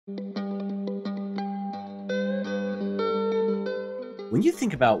When you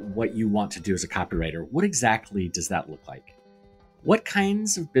think about what you want to do as a copywriter, what exactly does that look like? What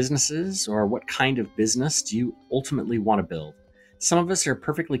kinds of businesses or what kind of business do you ultimately want to build? Some of us are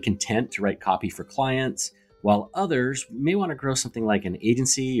perfectly content to write copy for clients, while others may want to grow something like an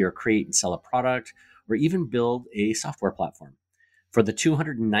agency or create and sell a product or even build a software platform. For the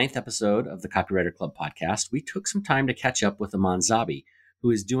 209th episode of the Copywriter Club podcast, we took some time to catch up with Eman Zabi, who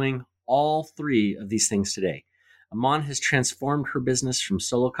is doing all three of these things today. Eman has transformed her business from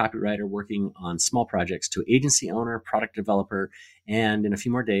solo copywriter working on small projects to agency owner, product developer, and in a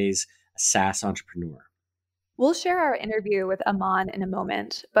few more days, a SaaS entrepreneur. We'll share our interview with Eman in a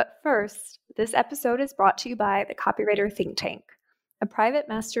moment, but first, this episode is brought to you by the Copywriter Think Tank, a private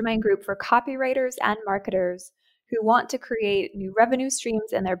mastermind group for copywriters and marketers who want to create new revenue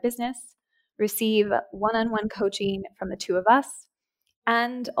streams in their business, receive one-on-one coaching from the two of us,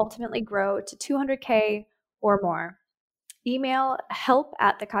 and ultimately grow to 200K or more. Email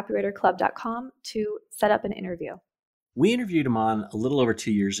help@thecopywriterclub.com to set up an interview. We interviewed Eman a little over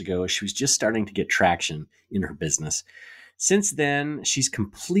 2 years ago as she was just starting to get traction in her business. Since then, she's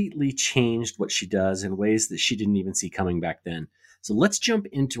completely changed what she does in ways that she didn't even see coming back then. So let's jump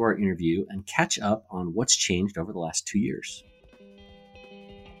into our interview and catch up on what's changed over the last 2 years.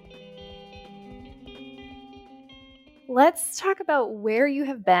 Let's talk about where you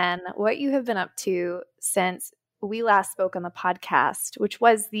have been, what you have been up to since we last spoke on the podcast, which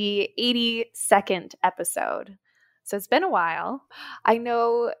was the 82nd episode. So it's been a while. I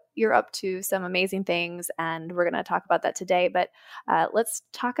know you're up to some amazing things, and we're going to talk about that today, but let's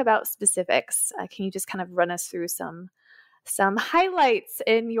talk about specifics. Can you just kind of run us through some highlights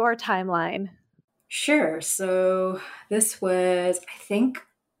in your timeline? Sure. So this was, I think,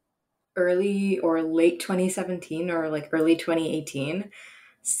 early or late 2017 or like early 2018.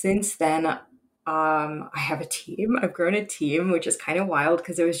 Since then, I have a team. I've grown a team, which is kind of wild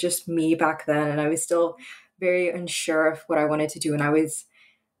because it was just me back then, and I was still very unsure of what I wanted to do. And I was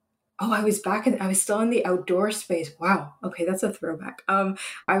still in the outdoor space. Wow. Okay. That's a throwback. I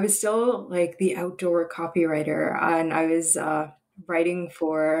was still like the outdoor copywriter, and I was writing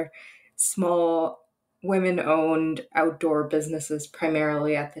for small women-owned outdoor businesses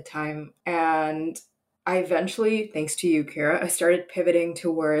primarily at the time. And I eventually, thanks to you, Kira, I started pivoting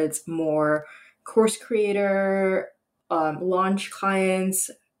towards more course creator, launch clients,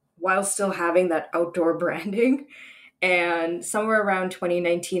 while still having that outdoor branding. And somewhere around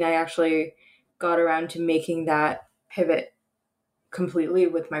 2019, I actually got around to making that pivot completely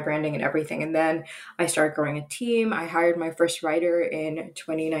with my branding and everything. And then I started growing a team. I hired my first writer in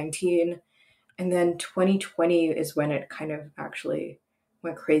 2019. And then 2020 is when it kind of actually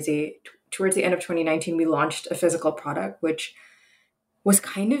went crazy. Towards the end of 2019, we launched a physical product, which was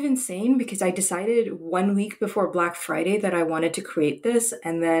kind of insane because I decided 1 week before Black Friday that I wanted to create this.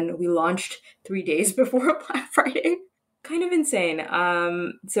 And then we launched 3 days before Black Friday. Kind of insane.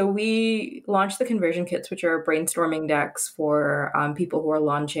 So we launched the conversion kits, which are brainstorming decks for people who are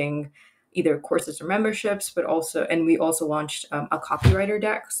launching either courses or memberships, and we also launched a copywriter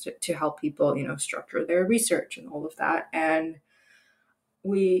deck to help people, structure their research and all of that. And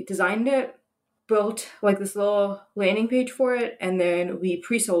we designed it, built like this little landing page for it, and then we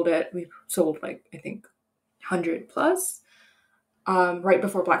pre-sold it. We sold I think 100 plus right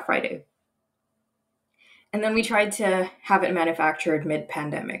before Black Friday. And then we tried to have it manufactured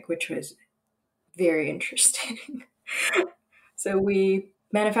mid-pandemic, which was very interesting. So we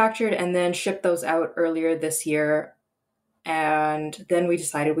manufactured and then shipped those out earlier this year. And then we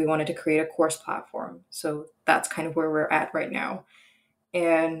decided we wanted to create a course platform. So that's kind of where we're at right now.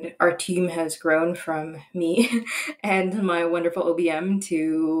 And our team has grown from me and my wonderful OBM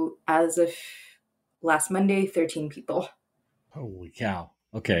to, as of last Monday, 13 people. Holy cow.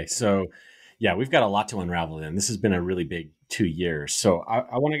 Okay. So yeah, we've got a lot to unravel in. This has been a really big 2 years. So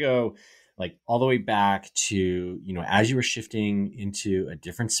I want to go all the way back to, as you were shifting into a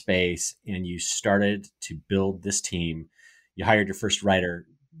different space and you started to build this team, you hired your first writer.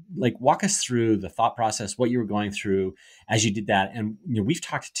 Walk us through the thought process, what you were going through as you did that. And, we've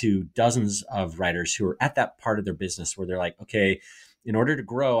talked to dozens of writers who are at that part of their business where they're like, okay, in order to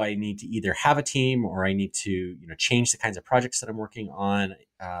grow, I need to either have a team or I need to, change the kinds of projects that I'm working on.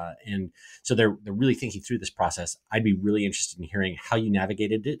 And so they're really thinking through this process. I'd be really interested in hearing how you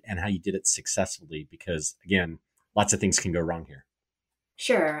navigated it and how you did it successfully, because again, lots of things can go wrong here.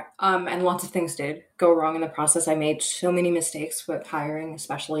 Sure. And lots of things did go wrong in the process. I made so many mistakes with hiring,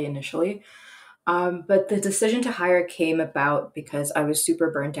 especially initially. But the decision to hire came about because I was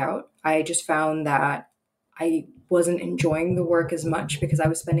super burnt out. I just found that I wasn't enjoying the work as much because I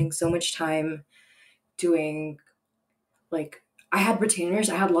was spending so much time doing like I had retainers.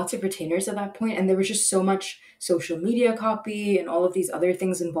 I had lots of retainers at that point, and there was just so much social media copy and all of these other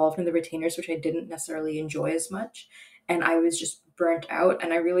things involved in the retainers, which I didn't necessarily enjoy as much. And I was just burnt out,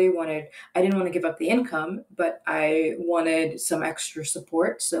 and I didn't want to give up the income, but I wanted some extra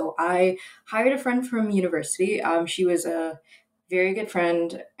support. So I hired a friend from university. She was a very good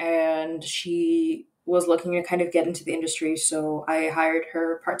friend, and she was looking to kind of get into the industry. So I hired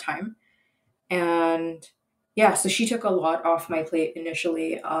her part time, and yeah, so she took a lot off my plate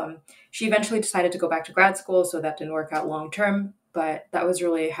initially. She eventually decided to go back to grad school, so that didn't work out long term, but that was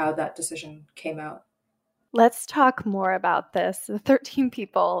really how that decision came out. Let's talk more about this, the 13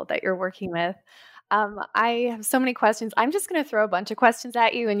 people that you're working with. I have so many questions. I'm just going to throw a bunch of questions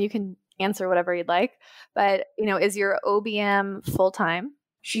at you and you can answer whatever you'd like. But, is your OBM full-time?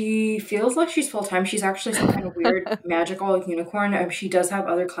 She feels like she's full time. She's actually some kind of weird magical unicorn. She does have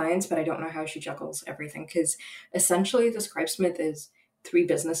other clients, but I don't know how she juggles everything because essentially the Scribesmith is three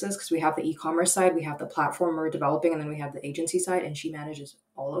businesses because we have the e-commerce side, we have the platform we're developing, and then we have the agency side, and she manages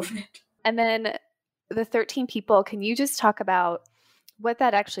all of it. And then the 13 people, can you just talk about what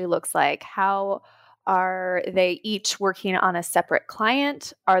that actually looks like? How are they each working on a separate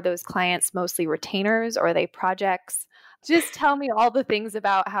client? Are those clients mostly retainers or are they projects? Just tell me all the things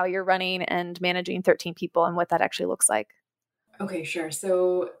about how you're running and managing 13 people and what that actually looks like. Okay, sure.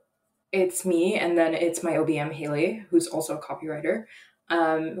 So it's me, and then it's my OBM, Haley, who's also a copywriter,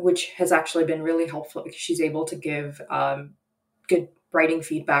 which has actually been really helpful because she's able to give good writing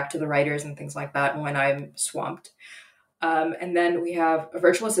feedback to the writers and things like that when I'm swamped. And then we have a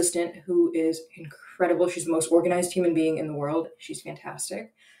virtual assistant who is incredible. She's the most organized human being in the world. She's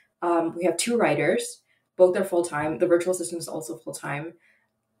fantastic. We have two writers. Both are full-time. The virtual assistant is also full-time.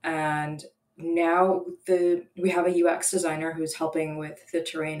 And now we have a UX designer who's helping with the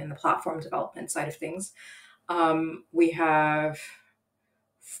terrain and the platform development side of things. We have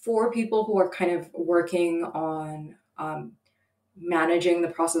four people who are kind of working on managing the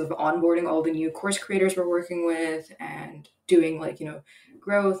process of onboarding all the new course creators we're working with and doing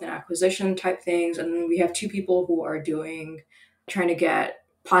growth and acquisition type things. And then we have two people who are trying to get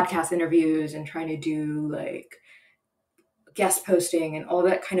podcast interviews and trying to do guest posting and all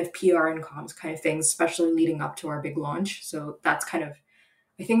that kind of PR and comms kind of things, especially leading up to our big launch. So that's I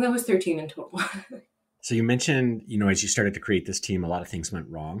think that was 13 in total. So you mentioned, as you started to create this team, a lot of things went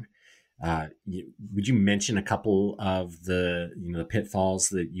wrong. Would you mention a couple of the pitfalls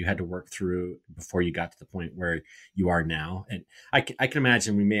that you had to work through before you got to the point where you are now? And I can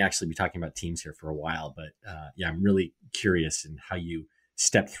imagine we may actually be talking about teams here for a while, but I'm really curious in how you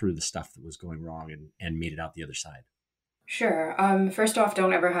stepped through the stuff that was going wrong and made it out the other side. Sure. First off,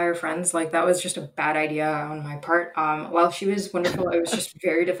 don't ever hire friends. That was just a bad idea on my part. While she was wonderful, it was just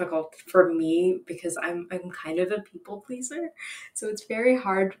very difficult for me because I'm kind of a people pleaser. So it's very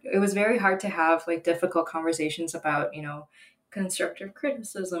hard. It was very hard to have difficult conversations about, constructive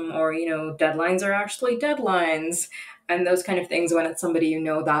criticism or, deadlines are actually deadlines and those kind of things when it's somebody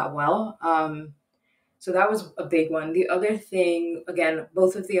that well. So that was a big one. The other thing, again,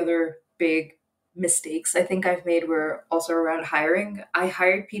 both of the other big mistakes I think I've made were also around hiring. I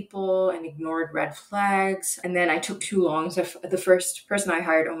hired people and ignored red flags. And then I took too long. So the first person I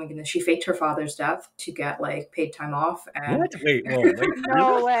hired, oh my goodness, she faked her father's death to get paid time off. And what? Wait.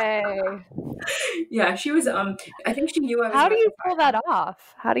 No way. Yeah, she was, I think she knew I was. How do you pull that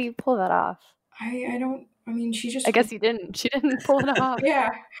off? How do you pull that off? She just. I guess you didn't. She didn't pull it off. Yeah,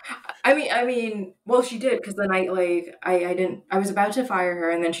 well, she did because then I didn't. I was about to fire her,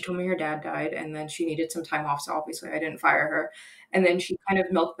 and then she told me her dad died, and then she needed some time off. So obviously, I didn't fire her, and then she kind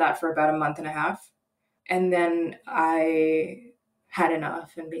of milked that for about a month and a half, and then I had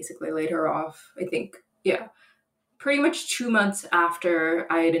enough and basically laid her off. I think, yeah, pretty much 2 months after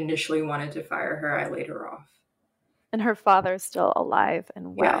I had initially wanted to fire her, I laid her off. And her father's still alive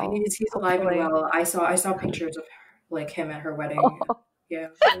and well. Yeah, he's alive and well. I saw pictures of him at her wedding. Oh. Yeah,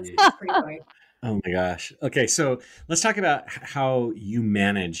 it's pretty funny. Oh my gosh. Okay, so let's talk about how you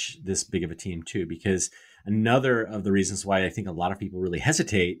manage this big of a team too, because another of the reasons why I think a lot of people really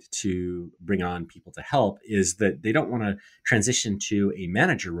hesitate to bring on people to help is that they don't want to transition to a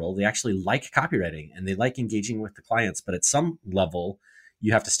manager role. They actually like copywriting and they like engaging with the clients, but at some level,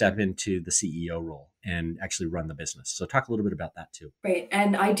 you have to step into the CEO role and actually run the business. So talk a little bit about that too. Right.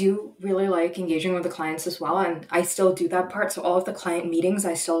 And I do really like engaging with the clients as well. And I still do that part. So all of the client meetings,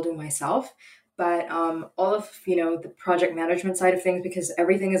 I still do myself. But all of, the project management side of things, because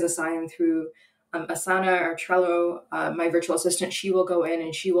everything is assigned through Asana or Trello, my virtual assistant, she will go in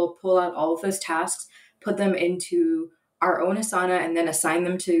and she will pull out all of those tasks, put them into our own Asana and then assign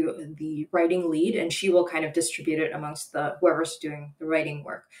them to the writing lead, and she will kind of distribute it amongst the whoever's doing the writing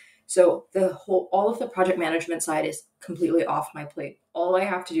work. So all of the project management side is completely off my plate. All I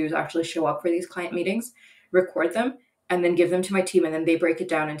have to do is actually show up for these client meetings, record them, and then give them to my team, and then they break it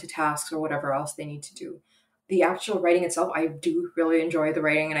down into tasks or whatever else they need to do. The actual writing itself, I do really enjoy the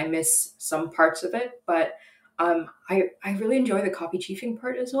writing and I miss some parts of it, but I really enjoy the copy chiefing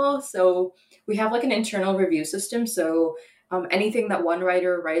part as well. So we have like an internal review system. So anything that one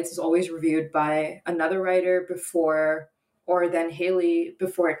writer writes is always reviewed by another writer before, or then Haley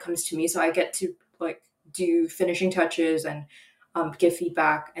before it comes to me. So I get to like do finishing touches and give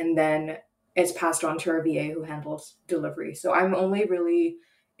feedback, and then it's passed on to our VA who handles delivery. So I'm only really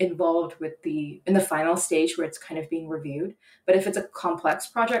involved with in the final stage where it's kind of being reviewed. But if it's a complex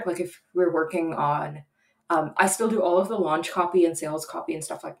project, like if we're working on I still do all of the launch copy and sales copy and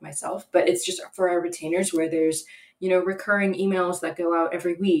stuff like myself, but it's just for our retainers where there's, recurring emails that go out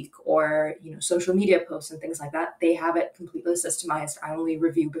every week, or, social media posts and things like that. They have it completely systemized. I only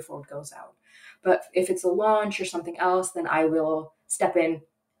review before it goes out. But if it's a launch or something else, then I will step in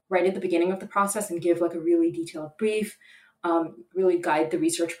right at the beginning of the process and give like a really detailed brief, really guide the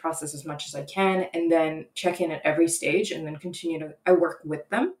research process as much as I can, and then check in at every stage and then I work with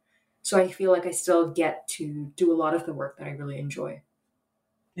them. So I feel like I still get to do a lot of the work that I really enjoy.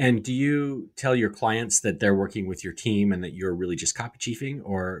 And do you tell your clients that they're working with your team and that you're really just copy chiefing,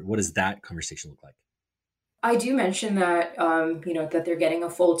 or what does that conversation look like? I do mention that, that they're getting a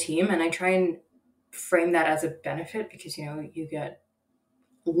full team, and I try and frame that as a benefit because, you get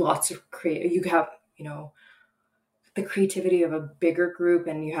lots of you have, the creativity of a bigger group,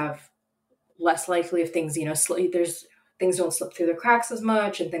 and you have less likely if things, there's things don't slip through the cracks as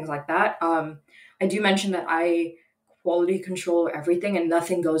much and things like that. I do mention that I quality control everything and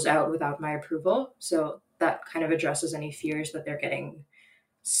nothing goes out without my approval. So that kind of addresses any fears that they're getting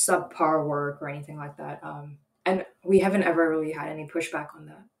subpar work or anything like that. And we haven't ever really had any pushback on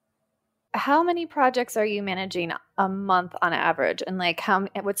that. How many projects are you managing a month on average? And like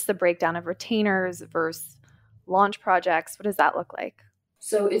what's the breakdown of retainers versus launch projects? What does that look like?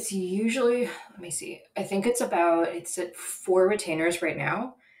 So it's usually, let me see, I think it's at 4 retainers right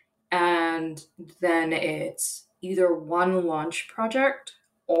now. And then it's either one launch project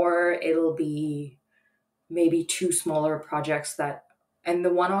or it'll be maybe 2 smaller projects and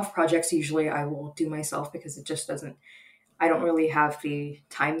the one-off projects usually I will do myself because I don't really have the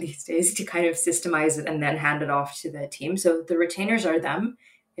time these days to kind of systemize it and then hand it off to the team. So the retainers are them.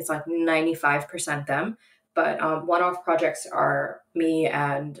 It's like 95% them. But one-off projects are me,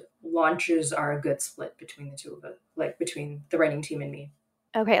 and launches are a good split between the two of us, like between the writing team and me.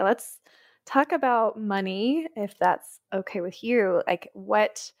 Okay, let's talk about money, if that's okay with you. Like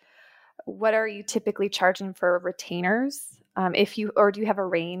what are you typically charging for retainers? Or do you have a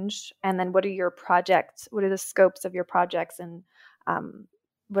range? And then what are the scopes of your projects, and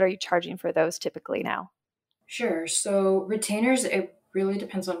what are you charging for those typically now? Sure. So retainers, it really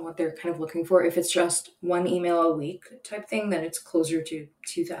depends on what they're kind of looking for. If it's just one email a week type thing, then it's closer to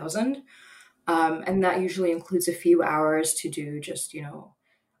 2,000. And that usually includes a few hours to do just,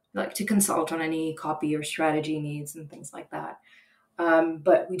 like to consult on any copy or strategy needs and things like that.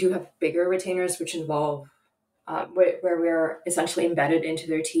 But we do have bigger retainers, which involve where we're essentially embedded into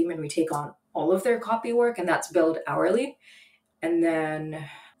their team and we take on all of their copy work, and that's billed hourly. And then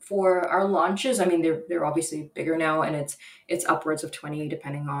for our launches, I mean, they're obviously bigger now, and it's upwards of 20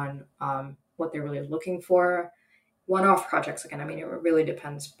 depending on what they're really looking for. One-off projects, again, I mean, it really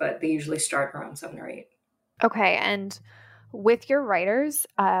depends, but they usually start around 7 or 8. Okay, and with your writers,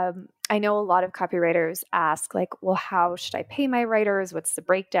 I know a lot of copywriters ask, like, well, how should I pay my writers? What's the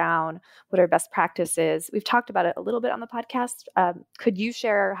breakdown? What are best practices? We've talked about it a little bit on the podcast. Could you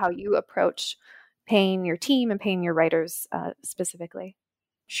share how you approach paying your team and paying your writers specifically?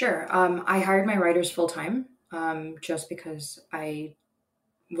 Sure. I hired my writers full time just because I've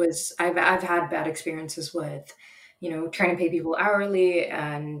had bad experiences with, trying to pay people hourly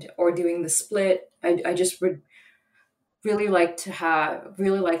or doing the split. I just would really like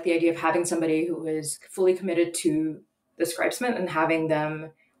the idea of having somebody who is fully committed to the scribesman and having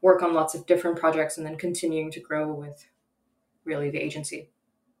them work on lots of different projects and then continuing to grow with really the agency.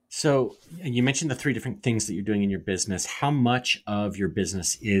 So you mentioned the 3 different things that you're doing in your business. How much of your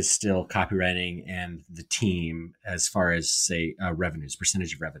business is still copywriting and the team as far as, say, revenues,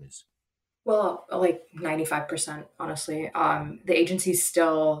 percentage of revenues? Well, like 95%, honestly. The agency's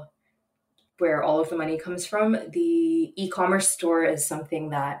still where all of the money comes from. The e-commerce store is something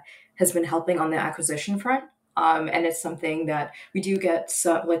that has been helping on the acquisition front. And it's something that we do get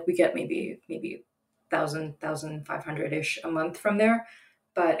we get maybe 1,500-ish a month from there.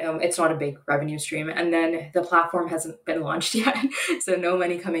 But it's not a big revenue stream. And then the platform hasn't been launched yet. So no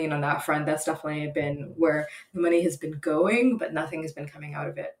money coming in on that front. That's definitely been where the money has been going, but nothing has been coming out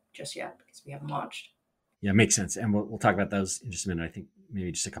of it just yet because we haven't launched. Yeah, makes sense. And we'll talk about those in just a minute. I think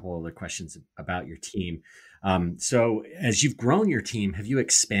maybe just a couple other questions about your team. So as you've grown your team, have you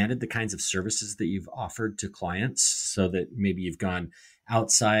expanded the kinds of services that you've offered to clients so that maybe you've gone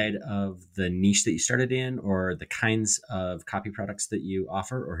outside of the niche that you started in or the kinds of copy products that you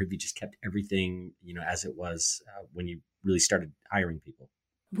offer, or have you just kept everything, as it was when you really started hiring people?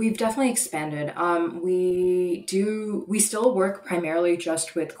 We've definitely expanded. We still work primarily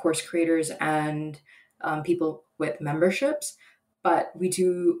just with course creators and people with memberships, but we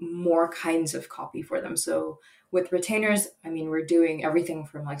do more kinds of copy for them. So with retainers, I mean, we're doing everything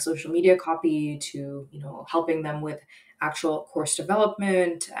from like social media copy to, helping them with actual course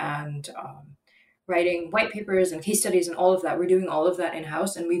development and writing white papers and case studies and all of that. We're doing all of that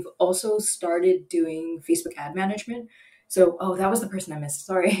in-house. And we've also started doing Facebook ad management. So, oh, that was the person I missed.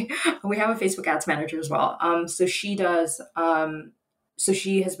 Sorry. We have a Facebook ads manager as well. So she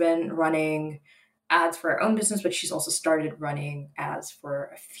has been running ads for her own business, but she's also started running ads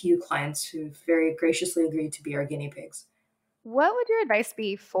for a few clients who very graciously agreed to be our guinea pigs. What would your advice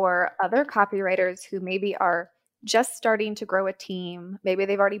be for other copywriters who maybe are just starting to grow a team? Maybe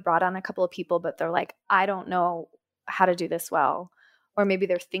they've already brought on a couple of people, but they're like, I don't know how to do this well. Or maybe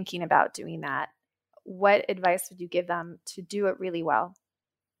they're thinking about doing that. What advice would you give them to do it really well?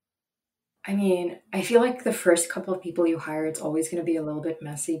 I mean, I feel like the first couple of people you hire, it's always going to be a little bit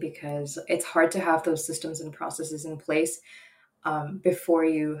messy because it's hard to have those systems and processes in place before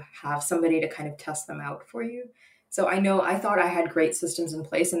you have somebody to kind of test them out for you. So I thought I had great systems in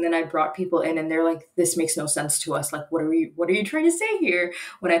place, and then I brought people in, and they're like, "This makes no sense to us. Like, what are you trying to say here?"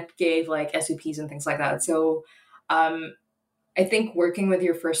 When I gave like SOPs and things like that. So um, I think working with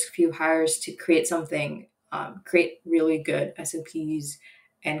your first few hires to create something, create really good SOPs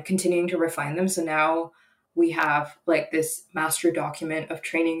and continuing to refine them. So now we have like this master document of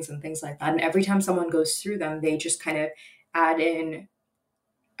trainings and things like that. And every time someone goes through them, they just kind of add in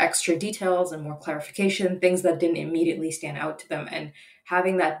extra details and more clarification, things that didn't immediately stand out to them. And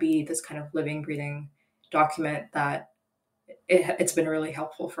having that be this kind of living, breathing document that it's been really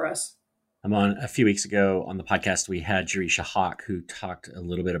helpful for us. A few weeks ago on the podcast, we had Jerisha Hawk, who talked a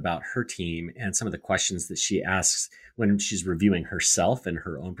little bit about her team and some of the questions that she asks when she's reviewing herself and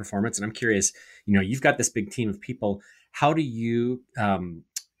her own performance. And I'm curious, you've got this big team of people. How do you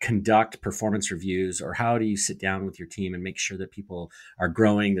conduct performance reviews, or how do you sit down with your team and make sure that people are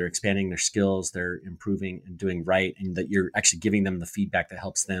growing, they're expanding their skills, they're improving and doing right, and that you're actually giving them the feedback that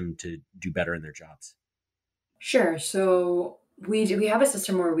helps them to do better in their jobs? Sure. So we have a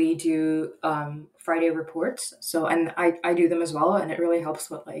system where we do Friday reports. So and I do them as well, and it really helps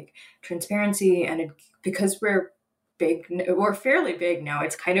with like transparency because we're fairly big now.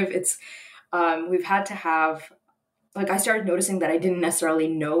 We've had to have like I started noticing that I didn't necessarily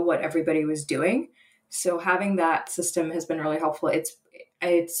know what everybody was doing. So having that system has been really helpful.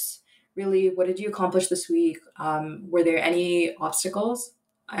 It's really, what did you accomplish this week? Were there any obstacles?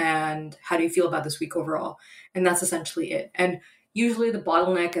 And how do you feel about this week overall? And that's essentially it. And usually the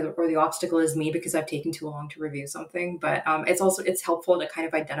bottleneck or the obstacle is me because I've taken too long to review something. But it's helpful to kind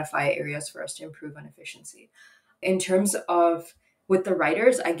of identify areas for us to improve on efficiency. In terms of with the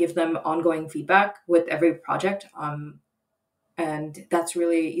writers, I give them ongoing feedback with every project. And that's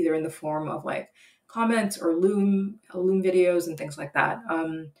really either in the form of like comments or Loom videos and things like that.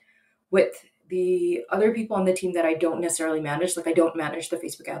 With the other people on the team that I don't necessarily manage, like I don't manage the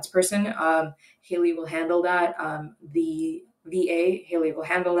Facebook ads person. Haley will handle that. The VA, Haley will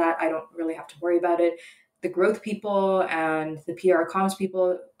handle that. I don't really have to worry about it. The growth people and the PR comms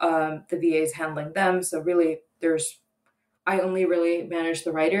people, the VA is handling them. So really I only really manage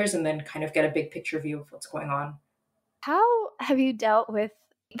the writers and then kind of get a big picture view of what's going on. How have you dealt with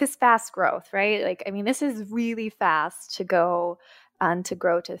this fast growth, right? Like, I mean, this is really fast to go and to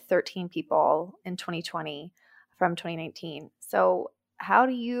grow to 13 people in 2020 from 2019. So how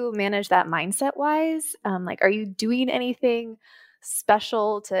do you manage that mindset wise? Like, are you doing anything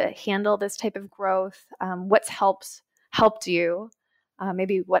special to handle this type of growth? What's helped you?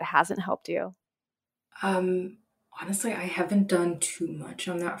 Maybe what hasn't helped you? Um, Honestly, I haven't done too much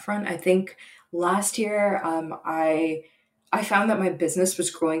on that front. I think last year, I found that my business was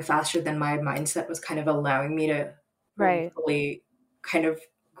growing faster than my mindset was kind of allowing me to really Right. fully kind of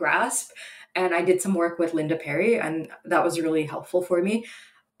grasp. And I did some work with Linda Perry, and that was really helpful for me.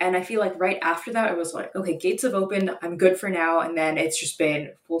 And I feel like right after that, I was like, okay, gates have opened. I'm good for now. And then it's just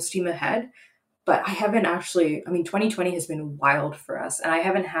been full steam ahead. but I haven't actually, 2020 has been wild for us, and I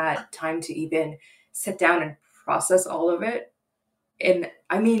haven't had time to even sit down and process all of it. And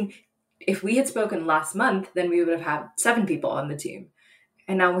if we had spoken last month, then we would have had 7 people on the team,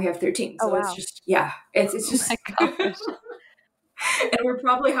 and now we have 13. Oh, So it's wow. just, yeah, it's Oh just, my gosh. and we're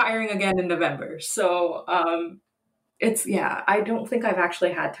probably hiring again in November. So I don't think I've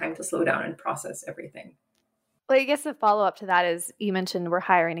actually had time to slow down and process everything. Well, I guess the follow-up to that is you mentioned we're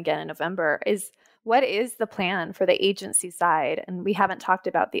hiring again in November. What is the plan for the agency side? And we haven't talked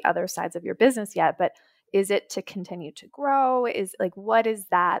about the other sides of your business yet, but is it to continue to grow? What is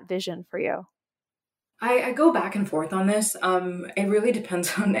that vision for you? I go back and forth on this. It really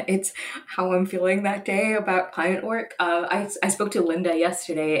depends on it's how I'm feeling that day about client work. I spoke to Linda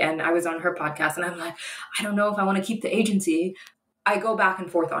yesterday, and I was on her podcast, and I'm like, I don't know if I want to keep the agency. I go back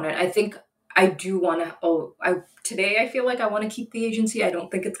and forth on it. I think I do want to. Today I feel like I want to keep the agency. I don't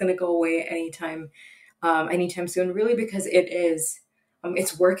think it's going to go away anytime soon. Really, because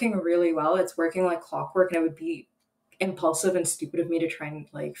it's working really well. It's working like clockwork, and it would be impulsive and stupid of me to try and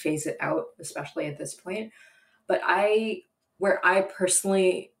like phase it out, especially at this point. But where I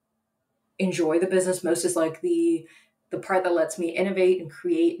personally enjoy the business most is like the part that lets me innovate and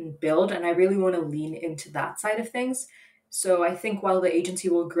create and build, and I really want to lean into that side of things. So I think while the agency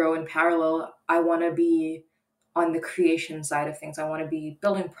will grow in parallel, I want to be on the creation side of things. I want to be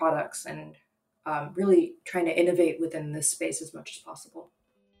building products and really trying to innovate within this space as much as possible.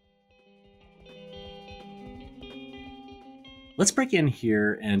 Let's break in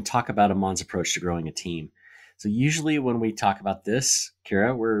here and talk about Eman's approach to growing a team. So usually when we talk about this,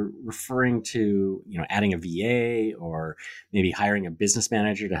 Kira, we're referring to, adding a VA or maybe hiring a business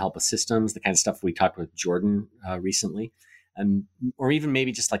manager to help with systems, the kind of stuff we talked with Jordan recently, or even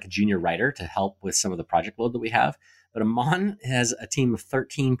maybe just like a junior writer to help with some of the project load that we have. But Eman has a team of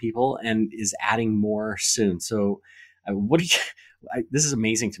 13 people and is adding more soon. So this is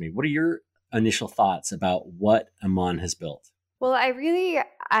amazing to me. What are your initial thoughts about what Eman has built? Well, I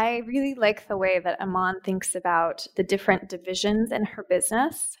really like the way that Eman thinks about the different divisions in her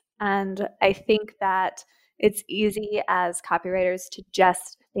business. And I think that it's easy as copywriters to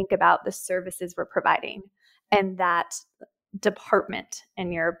just think about the services we're providing and that department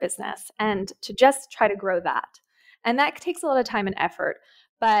in your business and to just try to grow that. And that takes a lot of time and effort.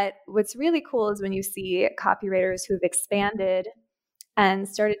 But what's really cool is when you see copywriters who've expanded and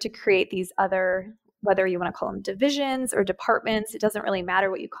started to create these other, whether you want to call them divisions or departments, it doesn't really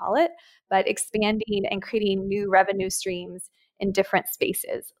matter what you call it, but expanding and creating new revenue streams in different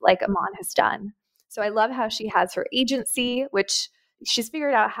spaces like Eman has done. So I love how she has her agency, which she's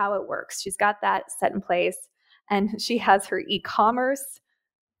figured out how it works. She's got that set in place. And she has her e-commerce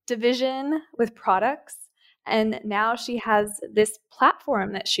division with products. And now she has this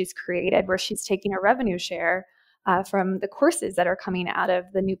platform that she's created where she's taking a revenue share from the courses that are coming out of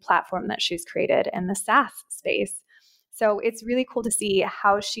the new platform that she's created in the SaaS space. So it's really cool to see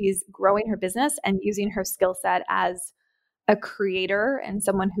how she's growing her business and using her skill set as a creator and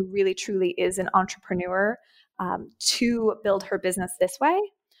someone who really truly is an entrepreneur to build her business this way.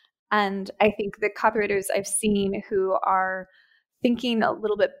 And I think the copywriters I've seen who are thinking a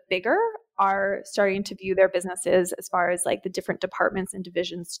little bit bigger are starting to view their businesses as far as like the different departments and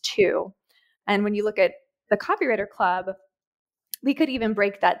divisions too. And when you look at the Copywriter Club, we could even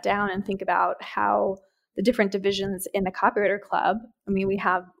break that down and think about how the different divisions in the Copywriter Club, we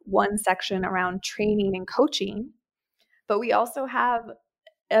have one section around training and coaching, but we also have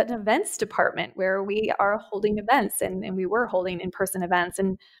an events department where we are holding events and we were holding in-person events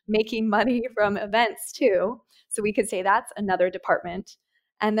and making money from events too. So we could say that's another department.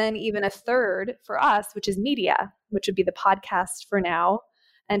 And then even a third for us, which is media, which would be the podcast for now,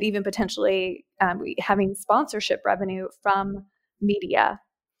 and even potentially having sponsorship revenue from media.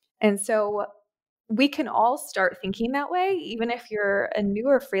 And so we can all start thinking that way, even if you're a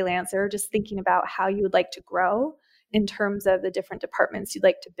newer freelancer, just thinking about how you would like to grow in terms of the different departments you'd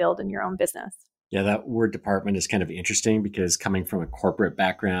like to build in your own business. Yeah, that word department is kind of interesting because coming from a corporate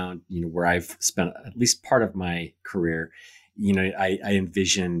background, where I've spent at least part of my career, I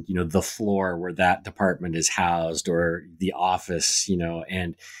envisioned, the floor where that department is housed or the office,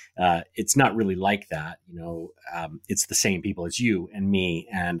 and it's not really like that. It's the same people as you and me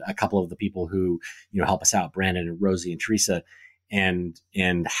and a couple of the people who, help us out, Brandon and Rosie and Teresa, and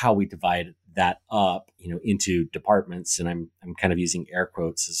how we divide that up, into departments. And I'm kind of using air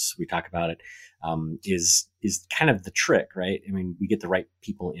quotes as we talk about it, is kind of the trick, right? We get the right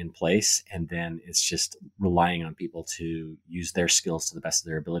people in place, and then it's just relying on people to use their skills to the best of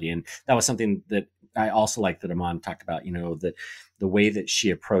their ability. And that was something that I also like that Aman talked about, that the way that she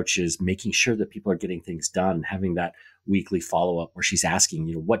approaches making sure that people are getting things done, having that weekly follow up where she's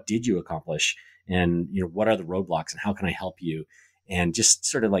asking, what did you accomplish? And, what are the roadblocks and how can I help you? And just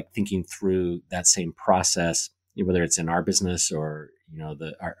sort of like thinking through that same process, whether it's in our business or,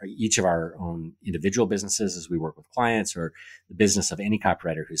 each of our own individual businesses as we work with clients, or the business of any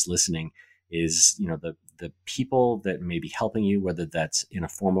copywriter who's listening, is, the people that may be helping you, whether that's in a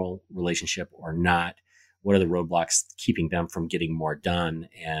formal relationship or not. What are the roadblocks keeping them from getting more done?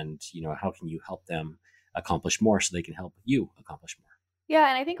 And, how can you help them accomplish more so they can help you accomplish more? Yeah,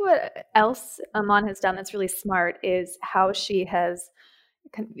 and I think what else Aman has done that's really smart is how she has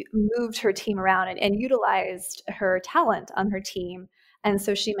moved her team around and utilized her talent on her team. And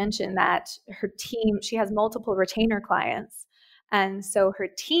so she mentioned that her team, she has multiple retainer clients. And so her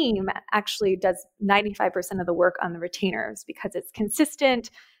team actually does 95% of the work on the retainers because it's consistent.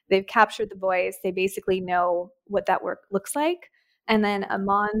 They've captured the voice. They basically know what that work looks like. And then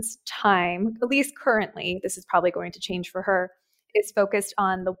Aman's time, at least currently, this is probably going to change for her, is focused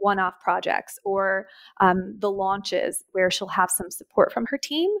on the one-off projects or the launches where she'll have some support from her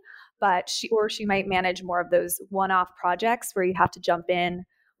team, but she might manage more of those one-off projects where you have to jump in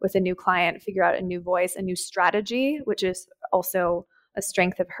with a new client, figure out a new voice, a new strategy, which is also a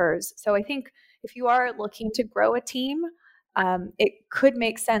strength of hers. So I think if you are looking to grow a team, it could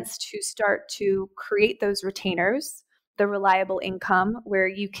make sense to start to create those retainers, the reliable income where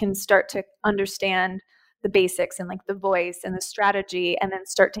you can start to understand the basics and like the voice and the strategy, and then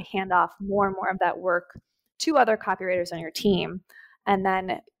start to hand off more and more of that work to other copywriters on your team, and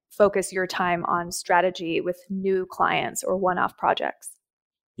then focus your time on strategy with new clients or one-off projects.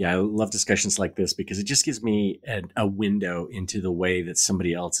 Yeah, I love discussions like this because it just gives me a window into the way that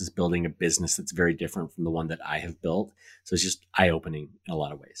somebody else is building a business that's very different from the one that I have built. So it's just eye-opening in a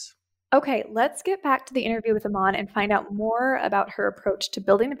lot of ways. Okay, let's get back to the interview with Eman and find out more about her approach to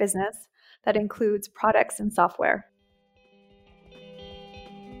building a business that includes products and software.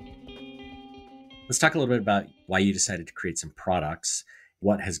 Let's talk a little bit about why you decided to create some products.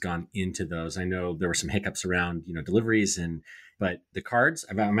 What has gone into those? I know there were some hiccups around, deliveries, but the cards,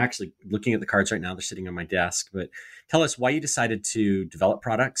 I'm actually looking at the cards right now. They're sitting on my desk, but tell us why you decided to develop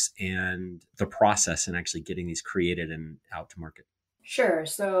products and the process and actually getting these created and out to market. Sure.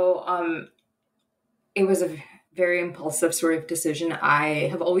 So it was a very impulsive sort of decision. I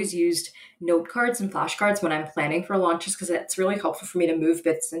have always used note cards and flashcards when I'm planning for launches because it's really helpful for me to move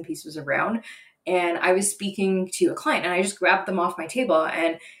bits and pieces around. And I was speaking to a client and I just grabbed them off my table,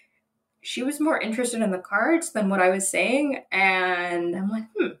 and she was more interested in the cards than what I was saying. And I'm like,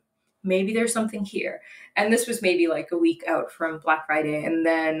 maybe there's something here. And this was maybe like a week out from Black Friday. And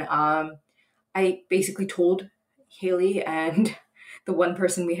then I basically told Haley and the one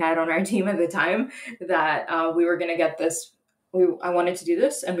person we had on our team at the time that we were going to get this. I wanted to do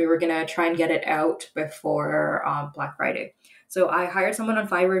this, and we were going to try and get it out before Black Friday. So I hired someone on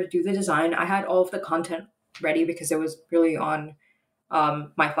Fiverr to do the design. I had all of the content ready because it was really on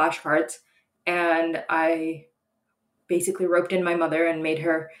my flashcards. And I basically roped in my mother and made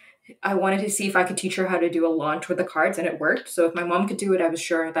her, I wanted to see if I could teach her how to do a launch with the cards, and it worked. So if my mom could do it, I was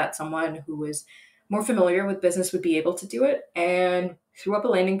sure that someone who was more familiar with business would be able to do it, and threw up a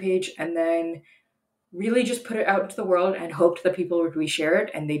landing page and then really just put it out into the world and hoped that people would reshare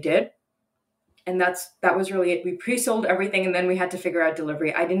it, and they did. And that was really it. We pre-sold everything, and then we had to figure out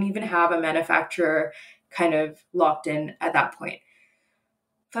delivery. I didn't even have a manufacturer kind of locked in at that point.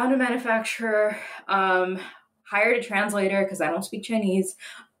 Found a manufacturer, hired a translator because I don't speak Chinese,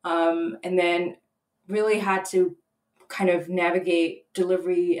 and then really had to kind of navigate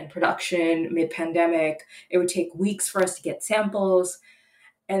delivery and production mid-pandemic. It would take weeks for us to get samples.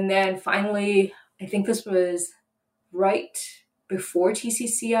 And then finally, I think this was right before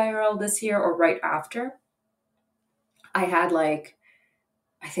TCC IRL this year or right after, I had I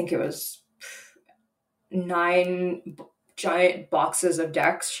think it was 9 giant boxes of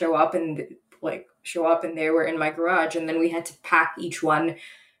decks show up and they were in my garage, and then we had to pack each one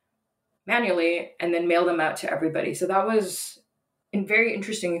manually and then mail them out to everybody. So that was a very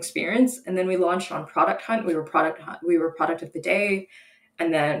interesting experience. And then we launched on Product Hunt. We were product of the day.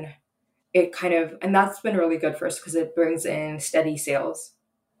 And then and that's been really good for us because it brings in steady sales.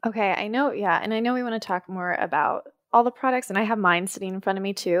 Okay, I know. Yeah. And I know we want to talk more about all the products, and I have mine sitting in front of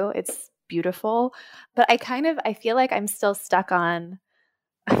me too. It's beautiful, but I feel like I'm still stuck on,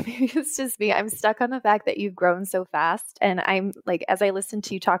 maybe it's just me. I'm stuck on the fact that you've grown so fast. And I'm like, as I listen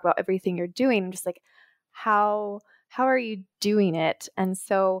to you talk about everything you're doing, I'm just like, how are you doing it? And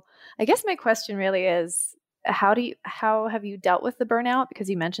so I guess my question really is, how have you dealt with the burnout? Because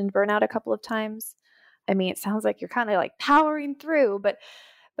you mentioned burnout a couple of times. I mean, it sounds like you're kind of like powering through, but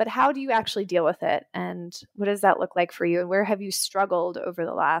how do you actually deal with it? And what does that look like for you? And where have you struggled over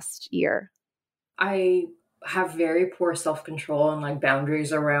the last year? I have very poor self-control and like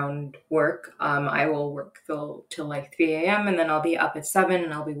boundaries around work. I will work till like 3 a.m. and then I'll be up at 7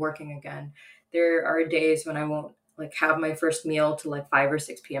 and I'll be working again. There are days when I won't like have my first meal till like 5 or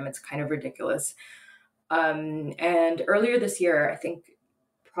 6 p.m. It's kind of ridiculous. And earlier this year, I think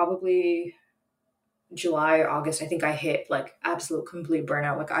probably July or August, I think I hit like absolute complete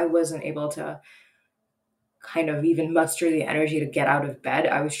burnout. Like I wasn't able to kind of even muster the energy to get out of bed.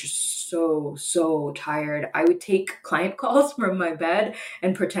 I was just so tired. I would take client calls from my bed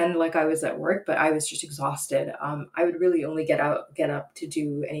and pretend like I was at work, but I was just exhausted. I would really only get up to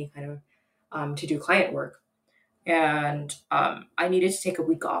do any kind of to do client work. And I needed to take a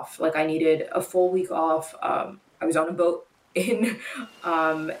week off. Like I needed a full week off. I was on a boat in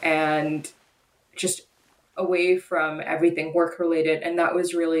and just away from everything work related, and that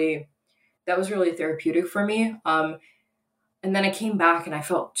was really therapeutic for me. And then I came back and I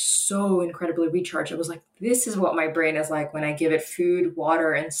felt so incredibly recharged. It was like, this is what my brain is like when I give it food,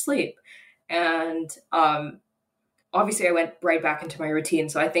 water, and sleep. And obviously, I went right back into my routine.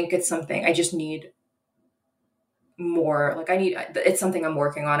 So I think it's something I just need more. Like it's something I'm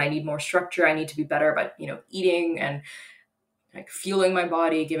working on. I need more structure. I need to be better about eating and like fueling my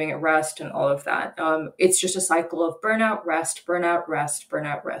body, giving it rest, and all of that. It's just a cycle of burnout, rest, burnout, rest,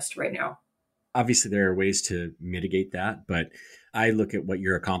 burnout, rest right now. Obviously, there are ways to mitigate that, but I look at what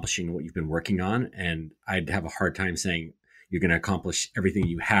you're accomplishing, what you've been working on, and I'd have a hard time saying you're going to accomplish everything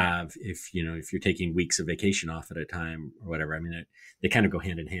you have if you're taking weeks of vacation off at a time or whatever. I mean, they kind of go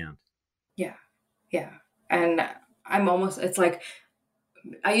hand in hand. Yeah. Yeah. And it's like,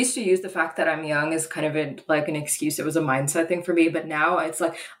 I used to use the fact that I'm young as kind of like an excuse. It was a mindset thing for me. But now it's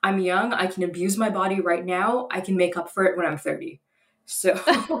like, I'm young. I can abuse my body right now. I can make up for it when I'm 30. So,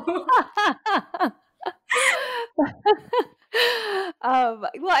 Well,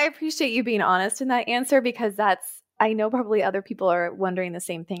 I appreciate you being honest in that answer because I know probably other people are wondering the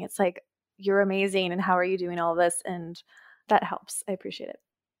same thing. It's like, you're amazing. And how are you doing all this? And that helps. I appreciate it.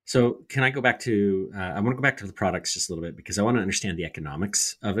 So can I go back to, I want to go back to the products just a little bit because I want to understand the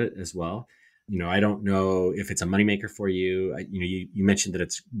economics of it as well. I don't know if it's a moneymaker for you. You mentioned that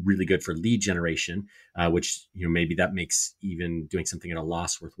it's really good for lead generation, which, maybe that makes even doing something at a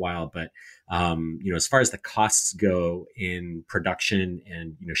loss worthwhile. But, as far as the costs go in production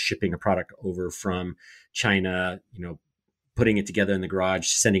and, shipping a product over from China, putting it together in the garage,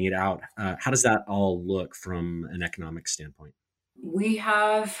 sending it out, how does that all look from an economic standpoint? we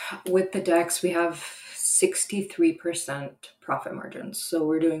have, with the decks, we have 63% profit margins. So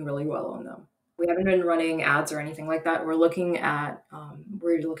we're doing really well on them. We haven't been running ads or anything like that. We're looking at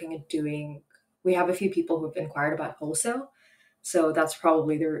doing, we have a few people who have inquired about wholesale. So that's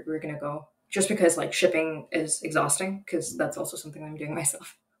probably the we're going to go, just because like shipping is exhausting, because that's also something I'm doing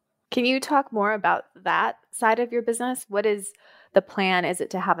myself. Can you talk more about that side of your business? What is the plan? Is it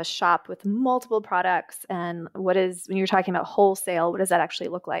to have a shop with multiple products? And when you're talking about wholesale, what does that actually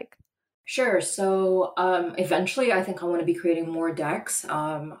look like? Sure. So eventually, I think I want to be creating more decks.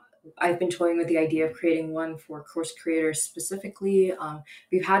 I've been toying with the idea of creating one for course creators specifically.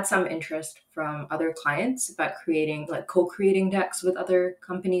 We've had some interest from other clients about creating, like co-creating decks with other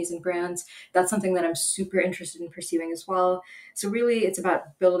companies and brands. That's something that I'm super interested in pursuing as well. So really, it's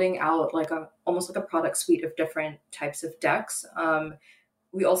about building out like almost like a product suite of different types of decks.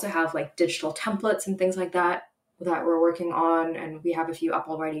 We also have like digital templates and things like that we're working on, and we have a few up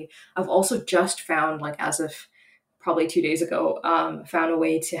already. I've also just found, like as of probably 2 days ago, found a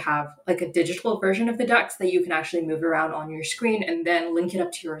way to have like a digital version of the decks that you can actually move around on your screen and then link it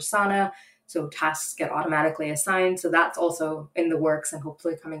up to your Asana. So tasks get automatically assigned. So that's also in the works and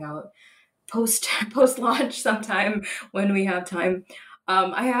hopefully coming out post launch sometime when we have time.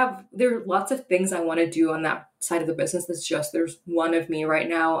 There are lots of things I want to do on that side of the business. There's one of me right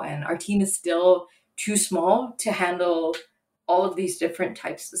now, and our team is still too small to handle all of these different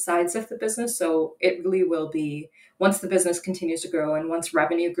types of sides of the business. So it really will be, once the business continues to grow and once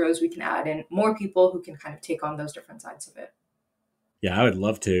revenue grows, we can add in more people who can kind of take on those different sides of it. Yeah, I would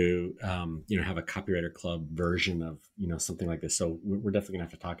love to, have a copywriter club version of, something like this. So we're definitely gonna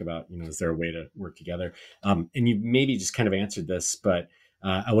have to talk about, is there a way to work together? And you maybe just kind of answered this, but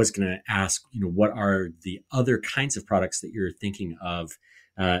I was going to ask, what are the other kinds of products that you're thinking of,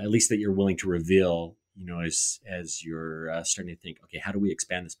 at least that you're willing to reveal, as you're starting to think, okay, how do we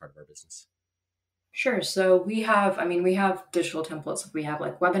expand this part of our business? Sure. So we have digital templates. We have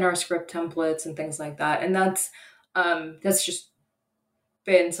like webinar script templates and things like that. And that's just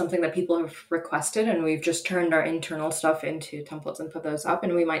been something that people have requested, and we've just turned our internal stuff into templates and put those up,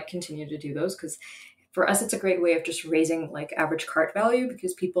 and we might continue to do those because for us it's a great way of just raising like average cart value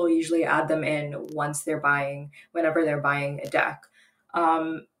because people usually add them in whenever they're buying a deck.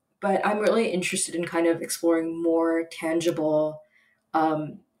 um, but I'm really interested in kind of exploring more tangible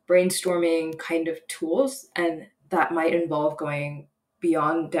um, brainstorming kind of tools, and that might involve going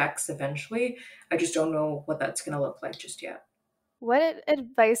beyond decks eventually. I just don't know what that's going to look like just yet. What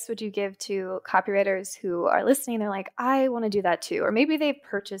advice would you give to copywriters who are listening? They're like, I want to do that too, or maybe they've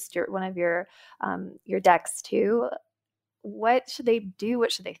purchased one of your decks too. What should they do?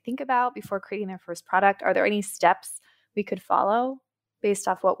 What should they think about before creating their first product? Are there any steps we could follow based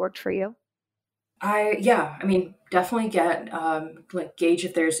off what worked for you? I mean, definitely get like gauge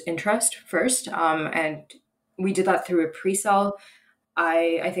if there's interest first. And we did that through a pre-sale.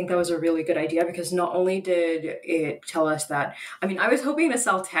 I think that was a really good idea because not only did it tell us that, I mean, I was hoping to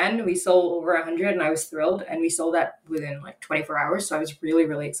sell 10, we sold over 100 and I was thrilled, and we sold that within like 24 hours. So I was really,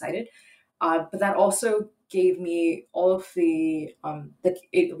 really excited. But that also gave me all of it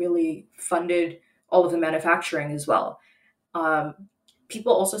really funded all of the manufacturing as well. Um,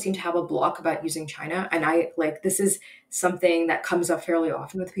 People also seem to have a block about using China. And this is something that comes up fairly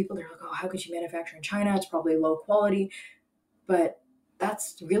often with people. They're like, oh, how could you manufacture in China? It's probably low quality. But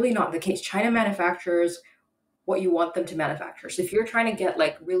that's really not the case. China manufactures what you want them to manufacture. So if you're trying to get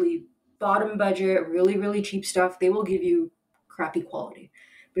like really bottom budget, really, really cheap stuff, they will give you crappy quality.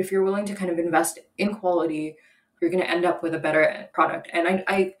 But if you're willing to kind of invest in quality, you're going to end up with a better product. And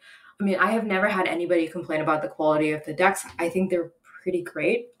I mean, I have never had anybody complain about the quality of the decks. I think they're pretty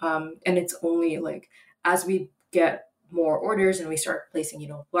great. And it's only like as we get more orders and we start placing,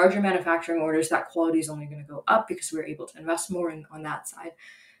 larger manufacturing orders, that quality is only going to go up because we're able to invest more on that side.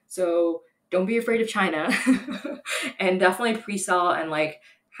 So don't be afraid of China and definitely pre-sell and like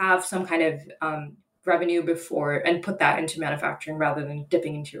have some kind of revenue before and put that into manufacturing rather than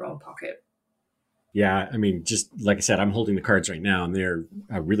dipping into your own pocket. Yeah, I mean, just like I said, I'm holding the cards right now, and they're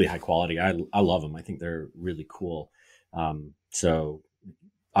really high quality. I love them. I think they're really cool. So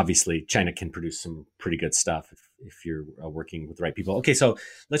obviously, China can produce some pretty good stuff if you're working with the right people. Okay, so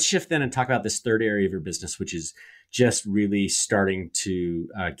let's shift then and talk about this third area of your business, which is just really starting to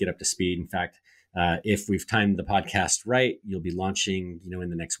get up to speed. In fact, if we've timed the podcast right, you'll be launching, in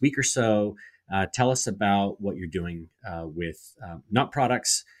the next week or so. Tell us about what you're doing with not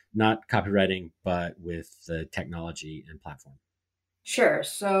products, not copywriting, but with the technology and platform. Sure.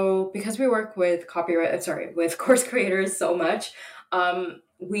 So because we work with with course creators so much,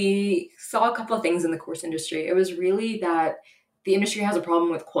 we saw a couple of things in the course industry. It was really that the industry has a problem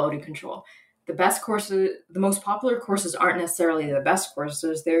with quality control. The most popular courses aren't necessarily the best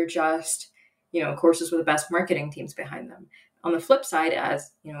courses. They're just, courses with the best marketing teams behind them. On the flip side,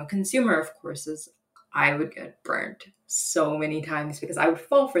 as, a consumer of courses, I would get burnt so many times because I would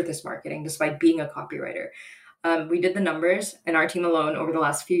fall for this marketing despite being a copywriter. We did the numbers, and our team alone over the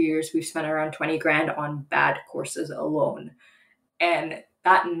last few years, we've spent around 20 grand on bad courses alone. And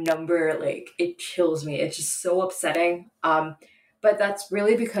that number, like, it kills me. It's just so upsetting. But that's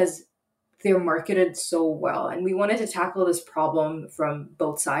really because they're marketed so well. And we wanted to tackle this problem from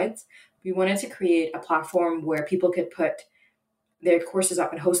both sides. We wanted to create a platform where people could put their courses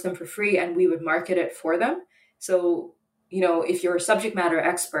up and host them for free, and we would market it for them. So, if you're a subject matter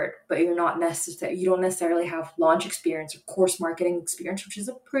expert, but you don't necessarily have launch experience or course marketing experience, which is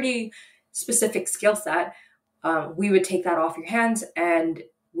a pretty specific skill set, we would take that off your hands and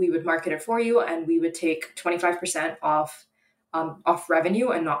we would market it for you, and we would take 25% off revenue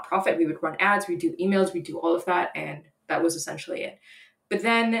and not profit. We would run ads, we'd do emails, we'd do all of that, and that was essentially it. But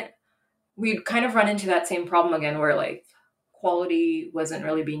then we'd kind of run into that same problem again where like quality wasn't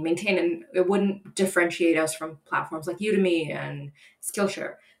really being maintained and it wouldn't differentiate us from platforms like Udemy and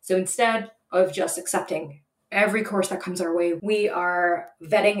Skillshare. So instead of just accepting every course that comes our way, we are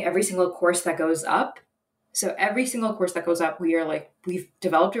vetting every single course that goes up. So every single course that goes up, we've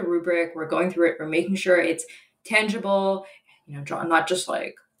developed a rubric, we're going through it, we're making sure it's tangible, not just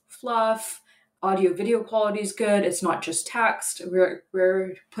like fluff. Audio video quality is good. It's not just text.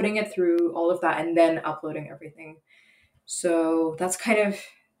 We're putting it through all of that and then uploading everything. So that's kind of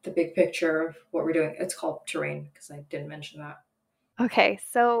the big picture of what we're doing. It's called Terrain because I didn't mention that. Okay,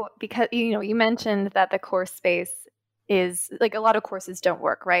 so because you mentioned that the course space is like a lot of courses don't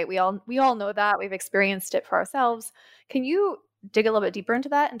work, right? We all know that. We've experienced it for ourselves. Can you dig a little bit deeper into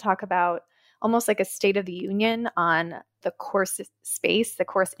that and talk about almost like a state of the union on the course space, the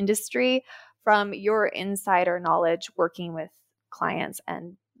course industry, from your insider knowledge working with clients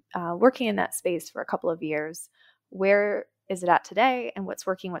and working in that space for a couple of years? Where is it at today, and what's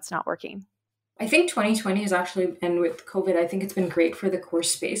working, what's not working? I think 2020 is actually, and with COVID, I think it's been great for the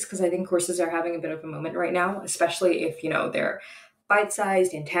course space because I think courses are having a bit of a moment right now, especially if, they're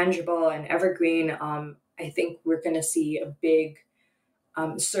bite-sized, intangible, and evergreen. I think we're going to see a big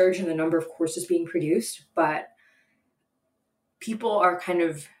surge in the number of courses being produced, but people are kind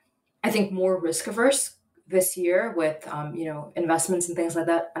of, I think, more risk averse this year with, investments and things like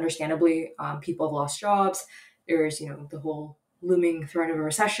that. Understandably, people have lost jobs. There's, the whole looming threat of a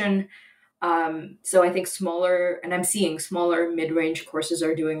recession. So I think smaller, and I'm seeing smaller mid-range courses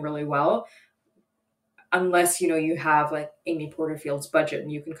are doing really well, unless, you have like Amy Porterfield's budget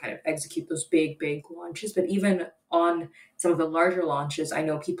and you can kind of execute those big launches. But even on some of the larger launches, I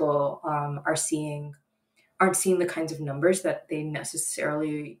know people aren't seeing the kinds of numbers that they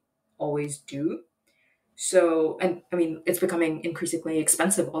necessarily always do. So, and I mean, it's becoming increasingly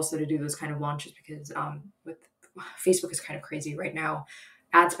expensive also to do those kind of launches because with Facebook is kind of crazy right now.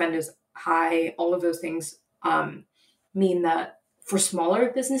 Ad spend is high. All of those things mean that for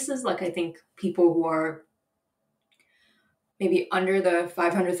smaller businesses, like I think people who are maybe under the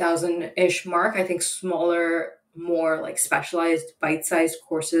 500,000-ish mark, I think smaller, more like specialized, bite-sized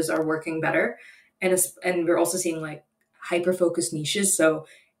courses are working better. And we're also seeing like hyper-focused niches. So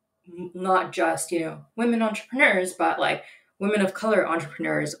not just, women entrepreneurs, but like women of color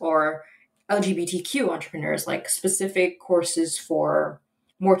entrepreneurs or LGBTQ entrepreneurs, like specific courses for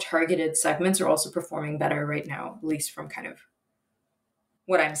more targeted segments are also performing better right now, at least from kind of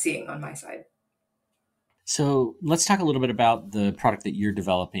what I'm seeing on my side. So let's talk a little bit about the product that you're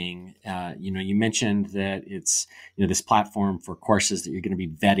developing. You mentioned that it's, this platform for courses that you're going to be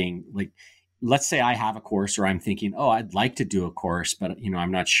vetting. Like, let's say I have a course or I'm thinking, oh, I'd like to do a course, but,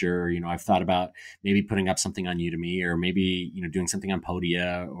 I'm not sure. I've thought about maybe putting up something on Udemy or maybe, doing something on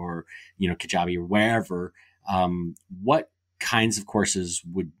Podia or, Kajabi or wherever. What kinds of courses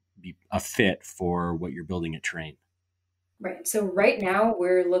would be a fit for what you're building at Terrain? Right. So right now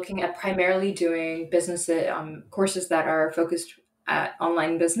we're looking at primarily doing business courses that are focused at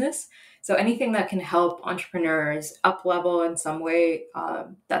online business. So anything that can help entrepreneurs up level in some way,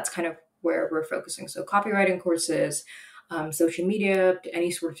 that's kind of where we're focusing. So copywriting courses, social media,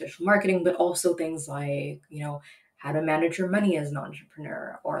 any sort of digital marketing, but also things like, how to manage your money as an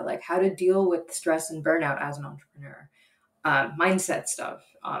entrepreneur or like how to deal with stress and burnout as an entrepreneur. Mindset stuff,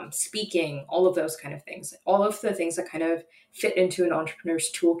 speaking, all of those kind of things, all of the things that kind of fit into an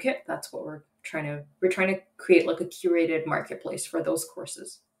entrepreneur's toolkit. That's what we're trying to create like a curated marketplace for those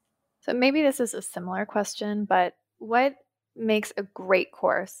courses. So maybe this is a similar question, but what makes a great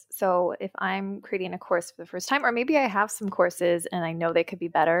course? So if I'm creating a course for the first time, or maybe I have some courses and I know they could be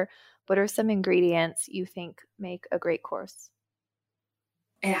better, what are some ingredients you think make a great course?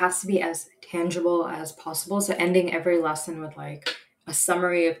 It has to be as tangible as possible. So ending every lesson with like a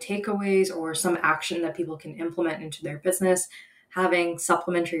summary of takeaways or some action that people can implement into their business. Having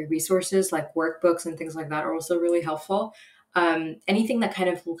supplementary resources like workbooks and things like that are also really helpful. Anything that kind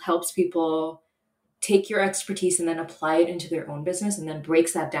of helps people take your expertise and then apply it into their own business and then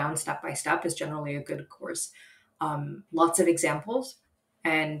breaks that down step by step is generally a good course. Lots of examples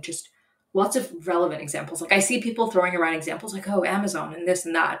and just lots of relevant examples. Like I see people throwing around examples like, oh, Amazon and this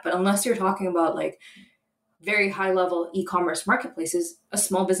and that. But unless you're talking about like very high level e-commerce marketplaces, a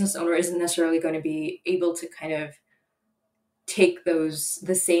small business owner isn't necessarily going to be able to kind of take the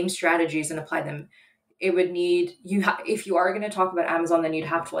same strategies and apply them. It would need if you are going to talk about Amazon, then you'd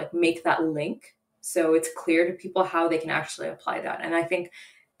have to like make that link so it's clear to people how they can actually apply that. And I think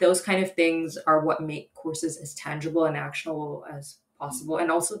those kind of things are what make courses as tangible and actionable as possible.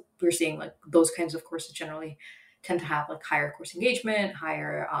 And also we're seeing like those kinds of courses generally tend to have like higher course engagement,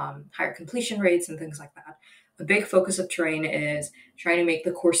 higher completion rates and things like that. A big focus of Terrain is trying to make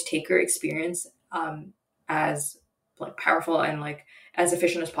the course taker experience as like powerful and like as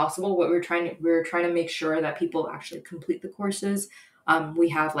efficient as possible. What we're trying to make sure that people actually complete the courses. We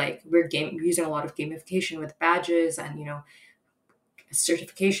have like we're using a lot of gamification with badges and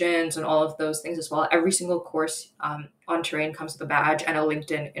certifications and all of those things as well. Every single course on Terrain comes with a badge and a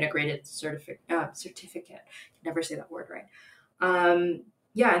LinkedIn integrated certificate. Can never say that word right. And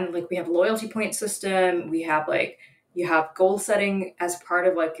like we have a loyalty point system. We have like you have goal setting as part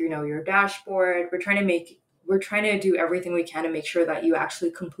of like your dashboard. We're trying to do everything we can to make sure that you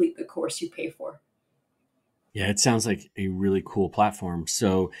actually complete the course you pay for. Yeah, it sounds like a really cool platform.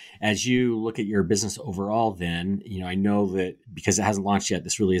 So as you look at your business overall, then, I know that because it hasn't launched yet,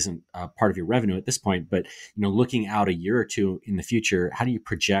 this really isn't part of your revenue at this point, but, looking out a year or two in the future, how do you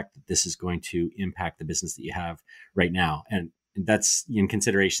project that this is going to impact the business that you have right now? And that's in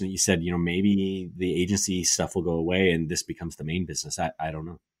consideration that you said, maybe the agency stuff will go away and this becomes the main business. I don't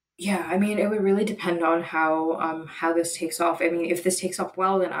know. Yeah, I mean, it would really depend on how this takes off. I mean, if this takes off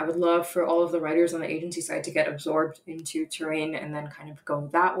well, then I would love for all of the writers on the agency side to get absorbed into Terrain and then kind of go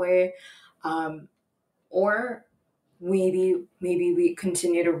that way. Um, or maybe we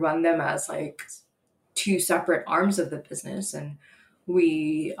continue to run them as like two separate arms of the business, and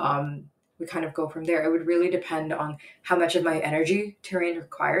we kind of go from there. It would really depend on how much of my energy Terrain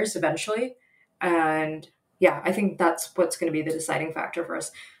requires eventually. And yeah, I think that's what's going to be the deciding factor for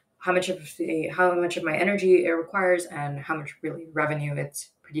us. How much of my energy it requires and how much really revenue it's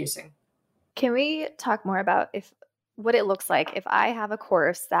producing. Can we talk more about what it looks like if I have a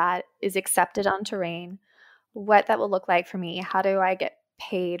course that is accepted on Terrain, what that will look like for me? How do I get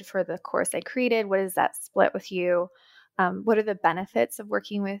paid for the course I created? What is that split with you? What are the benefits of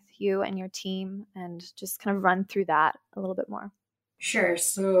working with you and your team? And just kind of run through that a little bit more. Sure.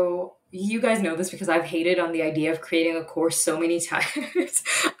 So you guys know this because I've hated on the idea of creating a course so many times.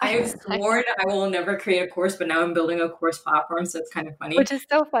 I have sworn I will never create a course, but now I'm building a course platform, so it's kind of funny. Which is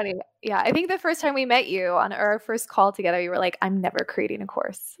so funny. Yeah, I think the first time we met you on our first call together, you were like, "I'm never creating a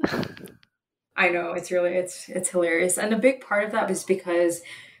course." I know, it's hilarious. And a big part of that is because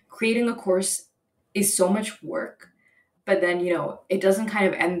creating a course is so much work, but then, it doesn't kind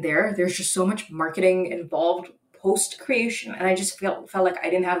of end there. There's just so much marketing involved post creation. And I just felt like I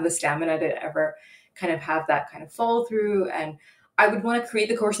didn't have the stamina to ever kind of have that kind of follow through. And I would want to create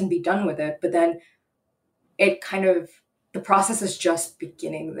the course and be done with it. But then it kind of, the process is just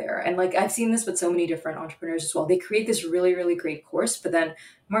beginning there. And like I've seen this with so many different entrepreneurs as well. They create this really, really great course, but then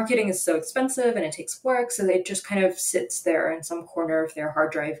marketing is so expensive and it takes work. So it just kind of sits there in some corner of their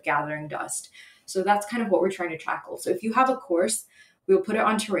hard drive gathering dust. So that's kind of what we're trying to tackle. So if you have a course, we'll put it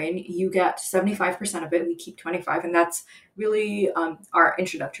on Terrain. You get 75% of it. We keep 25. And that's really our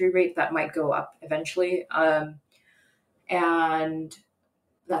introductory rate that might go up eventually. And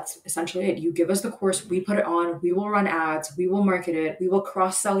that's essentially it. You give us the course, we put it on, we will run ads, we will market it, we will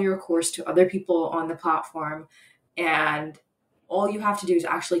cross-sell your course to other people on the platform. And all you have to do is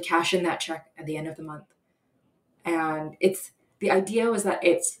actually cash in that check at the end of the month. And the idea was that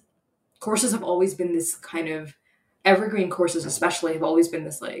courses have always been this kind of evergreen courses, especially have always been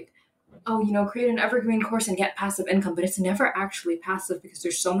this like, oh, create an evergreen course and get passive income, but it's never actually passive because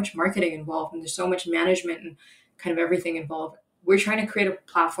there's so much marketing involved and there's so much management and kind of everything involved. We're trying to create a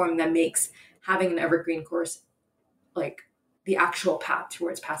platform that makes having an evergreen course like the actual path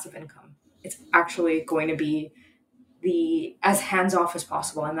towards passive income. It's actually going to be as hands-off as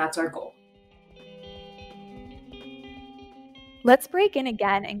possible, and that's our goal. Let's break in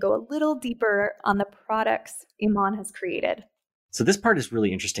again and go a little deeper on the products Eman has created. So this part is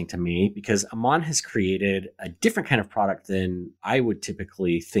really interesting to me because Eman has created a different kind of product than I would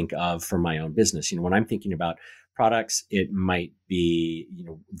typically think of for my own business. When I'm thinking about products, it might be,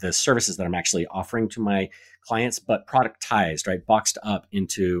 the services that I'm actually offering to my clients, but productized, right? Boxed up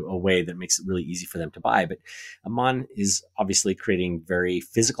into a way that makes it really easy for them to buy. But Eman is obviously creating very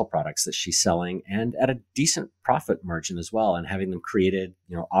physical products that she's selling and at a decent profit margin as well, and having them created,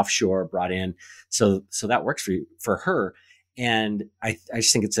 offshore, brought in. So that works for her. And I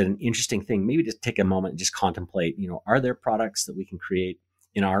just think it's an interesting thing, maybe to take a moment and just contemplate, are there products that we can create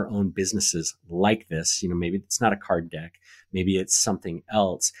in our own businesses like this? Maybe it's not a card deck, maybe it's something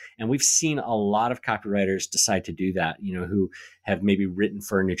else. And we've seen a lot of copywriters decide to do that, who have maybe written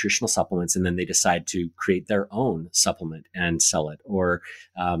for nutritional supplements and then they decide to create their own supplement and sell it. Or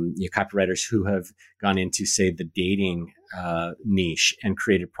copywriters who have gone into, say, the dating niche and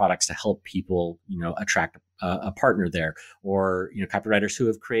created products to help people, attract a partner there. Or, copywriters who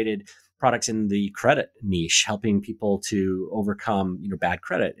have created products in the credit niche, helping people to overcome, bad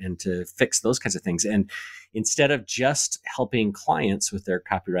credit and to fix those kinds of things. And instead of just helping clients with their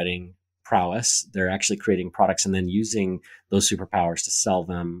copywriting prowess, they're actually creating products and then using those superpowers to sell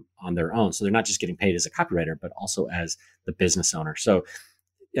them on their own. So they're not just getting paid as a copywriter, but also as the business owner. So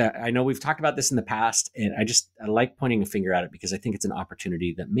yeah, I know we've talked about this in the past, and I like pointing a finger at it because I think it's an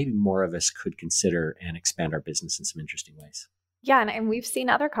opportunity that maybe more of us could consider and expand our business in some interesting ways. Yeah, and we've seen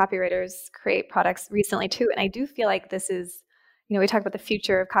other copywriters create products recently too. And I do feel like this is, we talk about the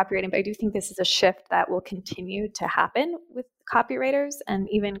future of copywriting, but I do think this is a shift that will continue to happen with copywriters. And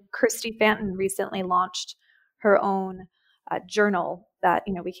even Kirsty Fanton recently launched her own journal that,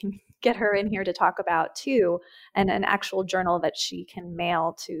 we can get her in here to talk about too, and an actual journal that she can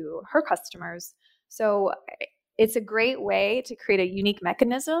mail to her customers. So it's a great way to create a unique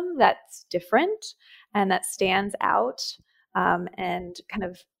mechanism that's different and that stands out. And kind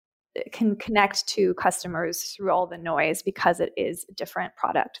of can connect to customers through all the noise because it is a different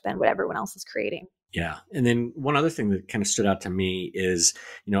product than what everyone else is creating. Yeah. And then one other thing that kind of stood out to me is,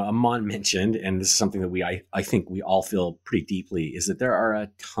 Eman mentioned, and this is something that I think we all feel pretty deeply, is that there are a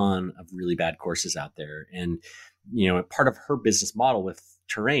ton of really bad courses out there. And, part of her business model with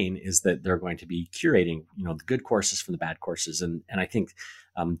Terrain is that they're going to be curating, the good courses from the bad courses. And I think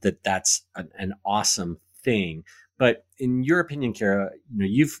that's an awesome thing. But in your opinion, Kara,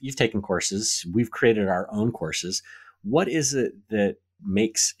 you've taken courses, we've created our own courses. What is it that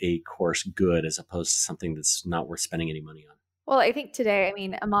makes a course good as opposed to something that's not worth spending any money on? Well, I think today,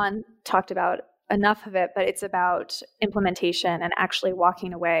 Eman talked about enough of it, but it's about implementation and actually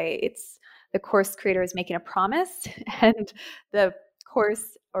walking away. It's the course creator is making a promise, and the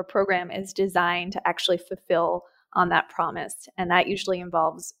course or program is designed to actually fulfill on that promise. And that usually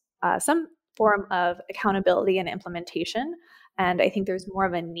involves some form of accountability and implementation. And I think there's more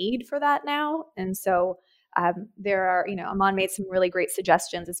of a need for that now. And so there are, Eman made some really great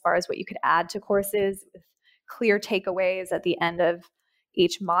suggestions as far as what you could add to courses with clear takeaways at the end of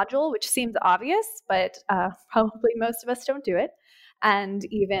each module, which seems obvious, but probably most of us don't do it. And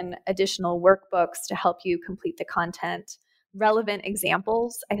even additional workbooks to help you complete the content, relevant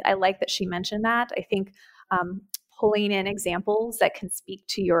examples. I like that she mentioned that. I think pulling in examples that can speak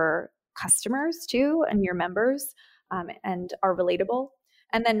to your customers too and your members and are relatable.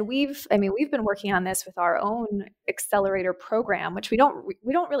 And then we've been working on this with our own accelerator program, which we don't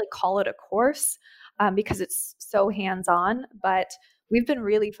really call it a course because it's so hands-on, but we've been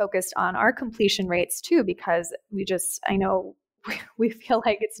really focused on our completion rates too, because I know we feel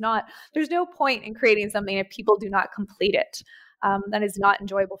like there's no point in creating something if people do not complete it. That is not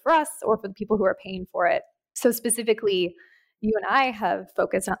enjoyable for us or for the people who are paying for it. So specifically, you and I have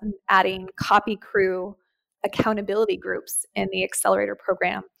focused on adding copy crew accountability groups in the accelerator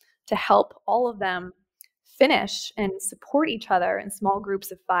program to help all of them finish and support each other in small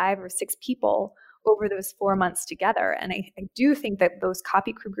groups of 5 or 6 people over those 4 months together. And I do think that those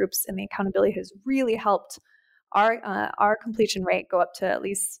copy crew groups and the accountability has really helped our completion rate go up to at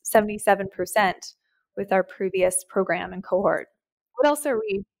least 77% with our previous program and cohort. What else are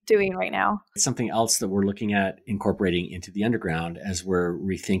we doing right now? Something else that we're looking at incorporating into the underground as we're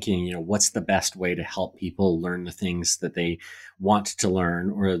rethinking, what's the best way to help people learn the things that they want to learn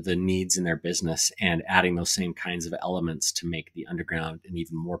or the needs in their business, and adding those same kinds of elements to make the underground an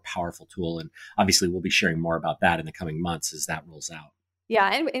even more powerful tool. And obviously we'll be sharing more about that in the coming months as that rolls out. Yeah,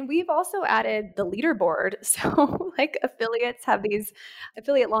 and we've also added the leaderboard. So like affiliate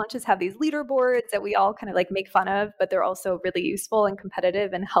launches have these leaderboards that we all kind of like make fun of, but they're also really useful and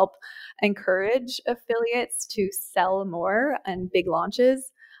competitive and help encourage affiliates to sell more and big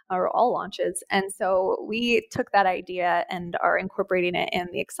launches or all launches. And so we took that idea and are incorporating it in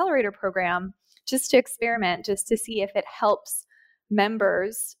the accelerator program just to experiment, just to see if it helps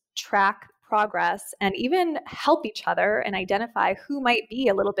members track progress and even help each other and identify who might be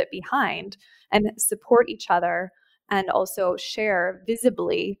a little bit behind and support each other, and also share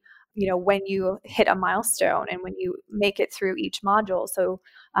visibly, when you hit a milestone and when you make it through each module. So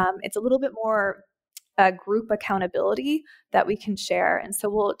it's a little bit more group accountability that we can share. And so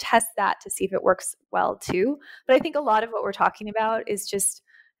we'll test that to see if it works well too. But I think a lot of what we're talking about is just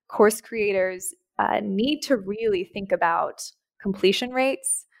course creators need to really think about completion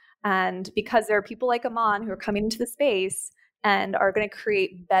rates. And because there are people like Eman who are coming into the space and are going to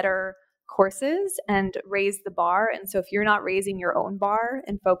create better courses and raise the bar. And so if you're not raising your own bar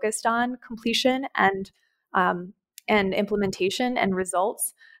and focused on completion and implementation and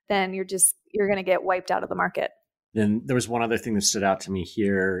results, then you're going to get wiped out of the market. Then there was one other thing that stood out to me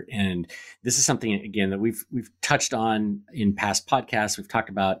here, and this is something again that we've touched on in past podcasts. We've talked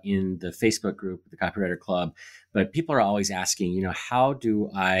about in the Facebook group, the Copywriter Club, but people are always asking, how do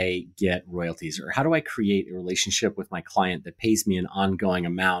I get royalties, or how do I create a relationship with my client that pays me an ongoing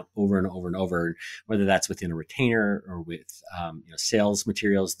amount over and over and over, whether that's within a retainer or with sales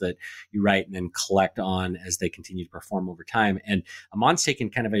materials that you write and then collect on as they continue to perform over time. And Amon's taken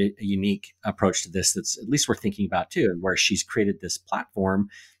kind of a unique approach to this that's at least we're thinking about too, and where she's created this platform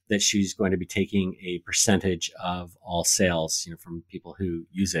that she's going to be taking a percentage of all sales, from people who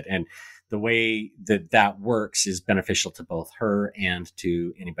use it. And the way that works is beneficial to both her and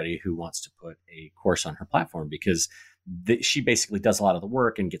to anybody who wants to put a course on her platform, because she basically does a lot of the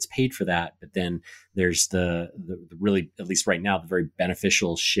work and gets paid for that. But then there's the really, at least right now, the very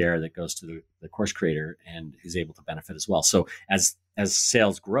beneficial share that goes to the course creator and who's able to benefit as well. So as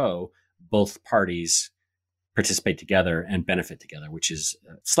sales grow, both parties participate together and benefit together, which is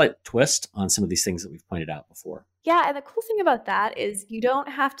a slight twist on some of these things that we've pointed out before. Yeah, and the cool thing about that is you don't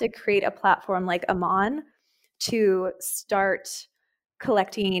have to create a platform like Eman to start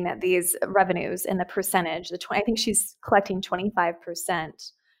collecting these revenues in the percentage. I think she's collecting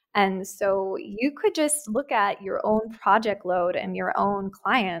 25%. And so you could just look at your own project load and your own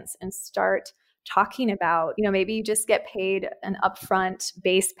clients and start talking about, maybe you just get paid an upfront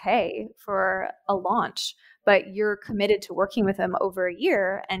base pay for a launch, but you're committed to working with them over a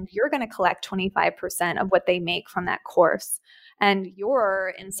year and you're going to collect 25% of what they make from that course. And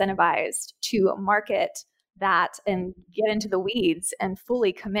you're incentivized to market that and get into the weeds and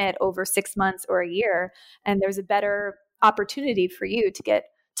fully commit over 6 months or a year. And there's a better opportunity for you to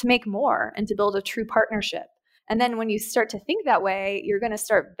make more and to build a true partnership. And then when you start to think that way, you're going to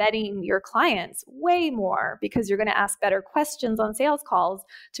start vetting your clients way more because you're going to ask better questions on sales calls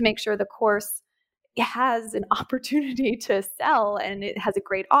to make sure the course has an opportunity to sell and it has a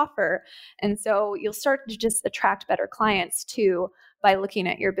great offer. And so you'll start to just attract better clients too by looking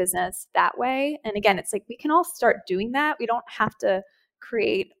at your business that way. And again, it's like we can all start doing that. We don't have to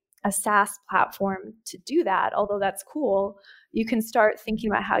create a SaaS platform to do that, although that's cool. You can start thinking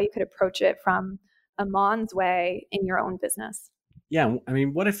about how you could approach it from Eman's way in your own business. Yeah. I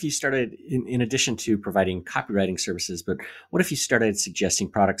mean, what if you started, in addition to providing copywriting services, but what if you started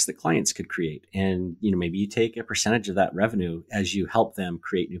suggesting products that clients could create? And, maybe you take a percentage of that revenue as you help them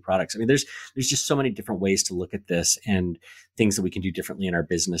create new products. I mean, there's just so many different ways to look at this and things that we can do differently in our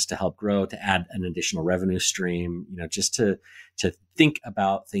business to help grow, to add an additional revenue stream, just to think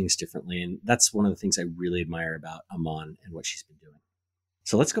about things differently. And that's one of the things I really admire about Eman and what she's been doing.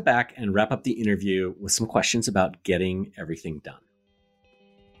 So let's go back and wrap up the interview with some questions about getting everything done.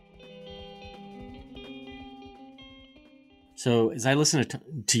 So as I listen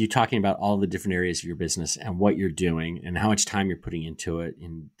to you talking about all the different areas of your business and what you're doing and how much time you're putting into it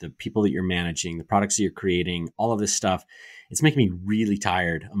and the people that you're managing, the products that you're creating, all of this stuff, it's making me really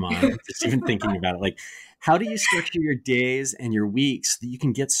tired, Eman, just even thinking about it. Like, how do you structure your days and your weeks that you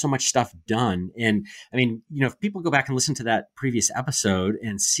can get so much stuff done? And I mean, if people go back and listen to that previous episode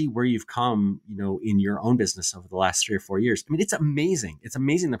and see where you've come, in your own business over the last 3 or 4 years, I mean, it's amazing. It's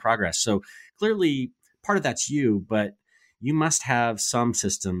amazing the progress. So clearly part of that's you, but you must have some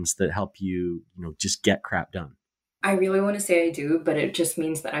systems that help you, just get crap done. I really want to say I do, but it just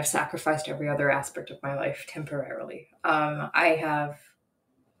means that I've sacrificed every other aspect of my life temporarily. I've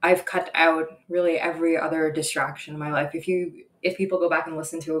cut out really every other distraction in my life. If people go back and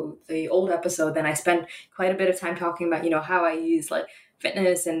listen to the old episode, then I spend quite a bit of time talking about, how I use like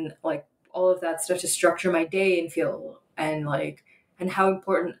fitness and like all of that stuff to structure my day and feel and how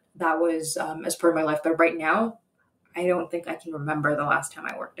important that was as part of my life. But right now, I don't think I can remember the last time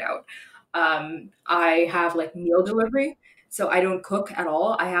I worked out. I have like meal delivery, so I don't cook at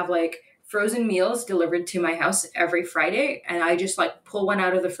all. I have like frozen meals delivered to my house every Friday, and I just like pull one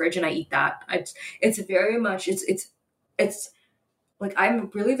out of the fridge and I eat that. It's very much it's like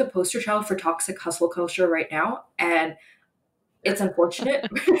I'm really the poster child for toxic hustle culture right now, and it's unfortunate.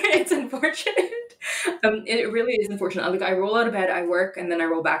 It's unfortunate. It really is unfortunate. Like I roll out of bed, I work, and then I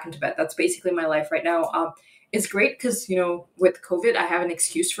roll back into bed. That's basically my life right now. It's great because, with COVID, I have an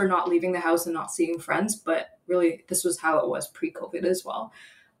excuse for not leaving the house and not seeing friends, but really this was how it was pre-COVID as well.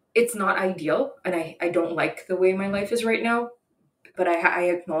 It's not ideal, and I don't like the way my life is right now, but I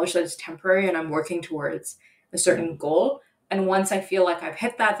acknowledge that it's temporary and I'm working towards a certain goal. And once I feel like I've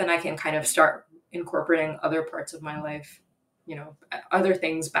hit that, then I can kind of start incorporating other parts of my life, other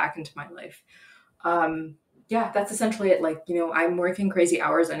things back into my life. Yeah, that's essentially it. Like, I'm working crazy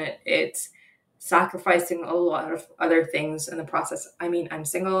hours and it's sacrificing a lot of other things in the process. I mean, I'm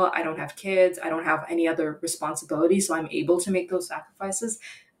single, I don't have kids, I don't have any other responsibilities, so I'm able to make those sacrifices.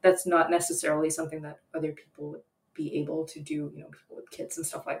 That's not necessarily something that other people would be able to do, people with kids and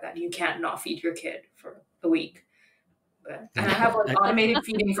stuff like that. You can't not feed your kid for a week. And I have like automated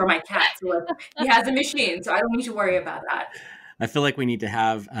feeding for my cat, so like he has a machine, so I don't need to worry about that. I feel like we need to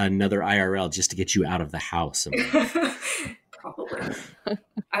have another IRL just to get you out of the house. Probably.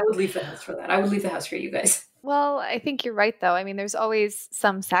 I would leave the house for that. I would leave the house for you guys. Well, I think you're right, though. I mean, there's always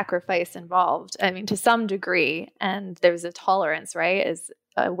some sacrifice involved. I mean, to some degree, and there's a tolerance, right? Is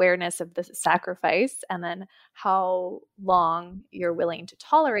awareness of the sacrifice and then how long you're willing to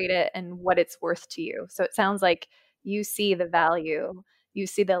tolerate it and what it's worth to you. So it sounds like you see the value, you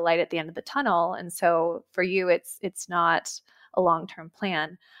see the light at the end of the tunnel. And so for you, it's not a long-term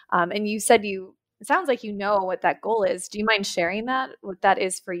plan. And you said it sounds like you know what that goal is. Do you mind sharing that, what that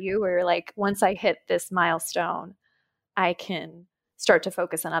is for you? Where you're like, once I hit this milestone, I can start to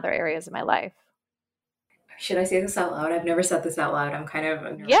focus on other areas of my life. Should I say this out loud? I've never said this out loud. I'm kind of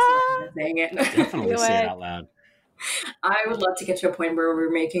nervous Yeah. about saying it. Definitely say it out loud. I would love to get to a point where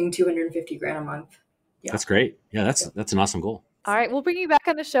we're making 250 grand a month. Yeah. That's great. Yeah, that's an awesome goal. All right, we'll bring you back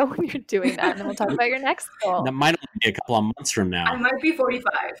on the show when you're doing that, and then we'll talk about your next goal. That might only be a couple of months from I now. might be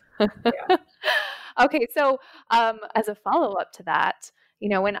 45. Yeah. Okay, so as a follow-up to that,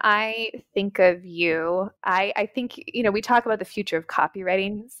 when I think of you, I think, we talk about the future of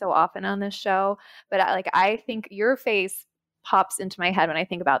copywriting so often on this show, but I think your face pops into my head when I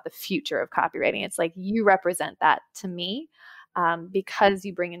think about the future of copywriting. It's like you represent that to me, because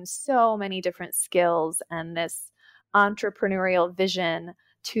you bring in so many different skills and this entrepreneurial vision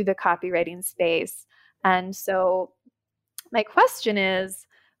to the copywriting space. And so my question is,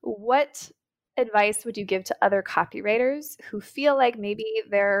 what advice would you give to other copywriters who feel like maybe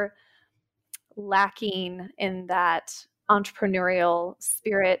they're lacking in that entrepreneurial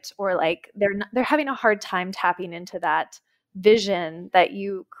spirit, or like they're having a hard time tapping into that vision that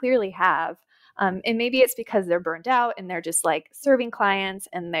you clearly have? And maybe it's because they're burned out and they're just like serving clients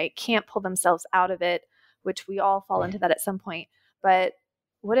and they can't pull themselves out of it, which we all fall into that at some point. But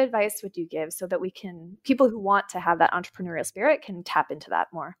what advice would you give so that people who want to have that entrepreneurial spirit can tap into that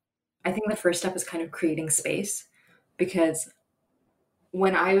more? I think the first step is kind of creating space, because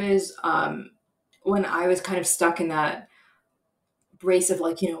when I was kind of stuck in that brace of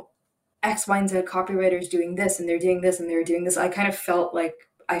like, X, Y, and Z copywriters doing this and they're doing this and they're doing this, I kind of felt like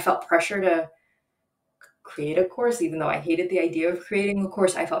I felt pressure to create a course, even though I hated the idea of creating a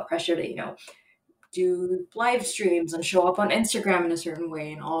course. I felt pressure to, do live streams and show up on Instagram in a certain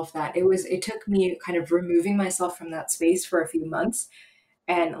way and all of that. It took me kind of removing myself from that space for a few months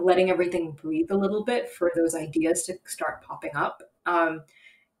and letting everything breathe a little bit for those ideas to start popping up.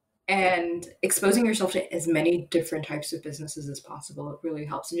 And exposing yourself to as many different types of businesses as possible. It really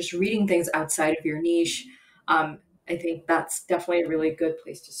helps. And just reading things outside of your niche. I think that's definitely a really good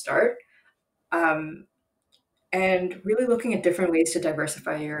place to start. And really looking at different ways to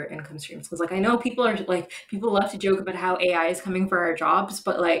diversify your income streams. Because I know people love to joke about how AI is coming for our jobs,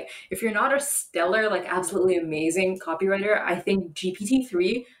 but if you're not a stellar, absolutely amazing copywriter, I think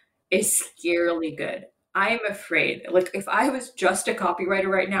GPT-3 is scarily good. I'm afraid. If I was just a copywriter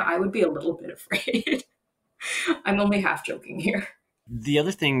right now, I would be a little bit afraid. I'm only half joking here. The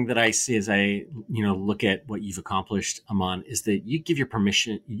other thing that I see as I, look at what you've accomplished, Eman, is that you give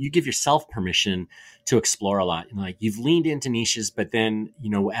yourself permission to explore a lot. You've leaned into niches, but then,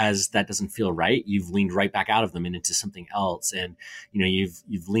 as that doesn't feel right, you've leaned right back out of them and into something else. And,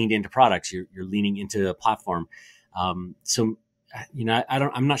 you've leaned into products, you're leaning into a platform. So,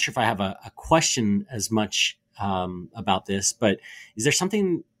 I'm not sure if I have a question as much about this, but is there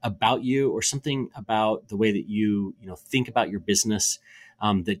something about you or something about the way that you think about your business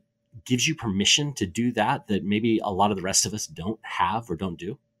that gives you permission to do that maybe a lot of the rest of us don't have or don't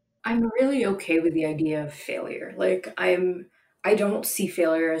do? I'm really okay with the idea of failure. I don't see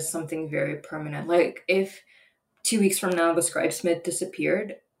failure as something very permanent. If 2 weeks from now the Scribesmith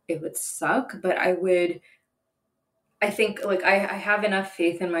disappeared, it would suck, but I think I have enough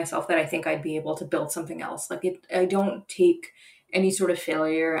faith in myself that I think I'd be able to build something else. I don't take any sort of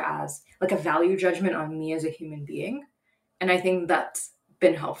failure as a value judgment on me as a human being. And I think that's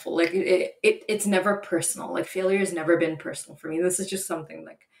been helpful. It's never personal. Failure has never been personal for me. This is just something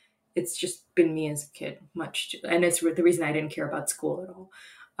it's just been me as a kid and it's the reason I didn't care about school at all.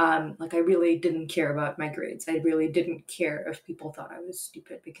 I really didn't care about my grades. I really didn't care if people thought I was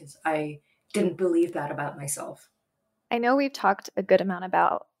stupid because I didn't believe that about myself. I know we've talked a good amount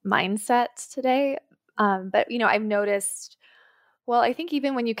about mindset today, but I've noticed, I think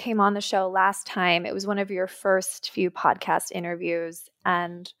even when you came on the show last time, it was one of your first few podcast interviews,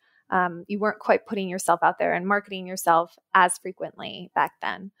 and you weren't quite putting yourself out there and marketing yourself as frequently back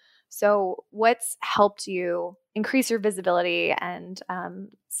then. So what's helped you increase your visibility and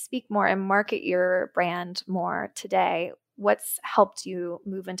speak more and market your brand more today? What's helped you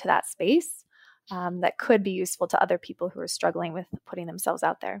move into that space that could be useful to other people who are struggling with putting themselves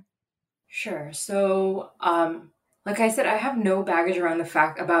out there? Sure. So, like I said, I have no baggage around the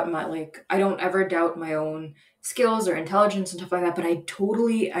fact about I don't ever doubt my own skills or intelligence and stuff like that, but I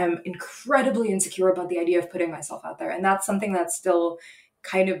totally am incredibly insecure about the idea of putting myself out there. And that's something that still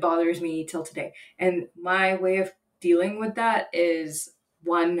kind of bothers me till today. And my way of dealing with that is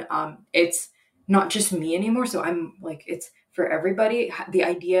one, it's not just me anymore. So I'm it's for everybody. The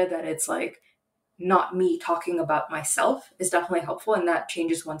idea that it's not me talking about myself is definitely helpful. And that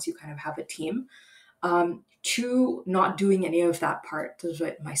changes once you kind of have a team. Two, not doing any of that part of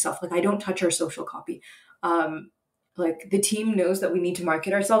it myself. I don't touch our social copy. The team knows that we need to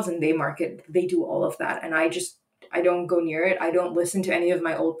market ourselves and they do all of that. And I don't go near it. I don't listen to any of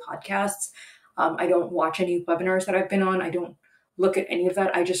my old podcasts. I don't watch any webinars that I've been on. I don't look at any of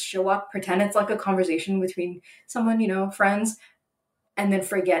that. I just show up, pretend it's like a conversation between someone, friends, and then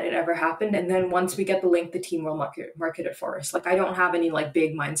forget it ever happened. And then once we get the link, the team will market it for us. Like, I don't have any like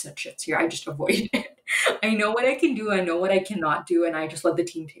big mindset shits here. I just avoid it. I know what I can do. I know what I cannot do. And I just let the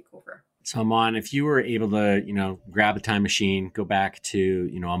team take over. So Eman, if you were able to, grab a time machine, go back to,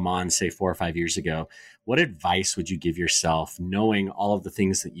 Eman, say 4 or 5 years ago, what advice would you give yourself, knowing all of the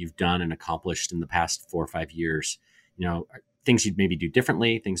things that you've done and accomplished in the past 4 or 5 years? Things you'd maybe do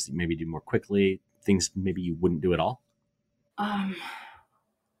differently, things that you maybe do more quickly, things maybe you wouldn't do at all?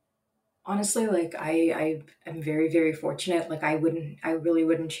 Honestly, like I am very, very fortunate. Like I really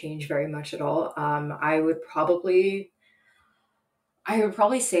wouldn't change very much at all. I would probably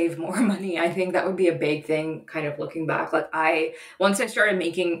save more money. I think that would be a big thing kind of looking back. Like once I started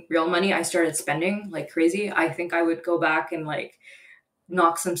making real money, I started spending like crazy. I think I would go back and like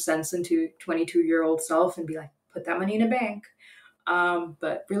knock some sense into 22-year-old self and be like, put that money in a bank.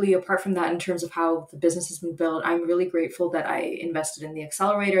 But really, apart from that, in terms of how the business has been built, I'm really grateful that I invested in the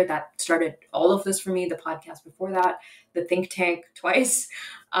accelerator that started all of this for me, the podcast before that, the think tank twice.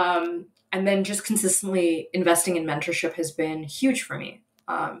 And then just consistently investing in mentorship has been huge for me.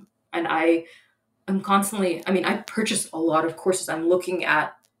 And I'm constantly, I purchased a lot of courses. I'm looking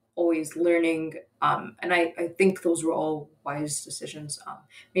at always learning. And I think those were all wise decisions.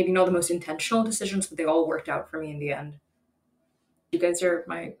 Maybe not the most intentional decisions, but they all worked out for me in the end. You guys are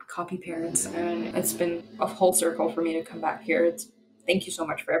my copy parents, and it's been a whole circle for me to come back here. Thank you so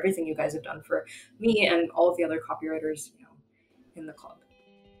much for everything you guys have done for me and all of the other copywriters, in the club.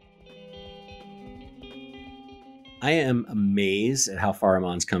 I am amazed at how far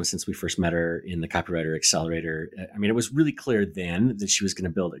Eman's come since we first met her in the Copywriter Accelerator. It was really clear then that she was going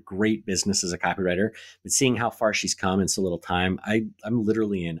to build a great business as a copywriter, but seeing how far she's come in so little time, I'm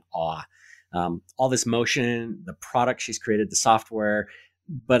literally in awe. All this motion, the product she's created, the software,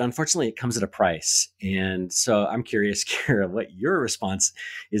 but unfortunately it comes at a price. And so I'm curious, Kira, what your response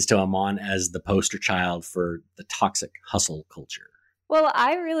is to Eman as the poster child for the toxic hustle culture. Well,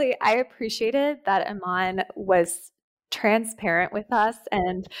 I appreciated that Eman was transparent with us,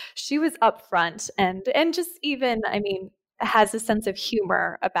 and she was upfront and just even, has a sense of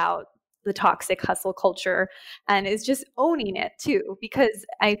humor about the toxic hustle culture and is just owning it too. Because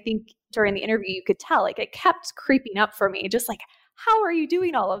I think during the interview, you could tell, like, it kept creeping up for me, just like, how are you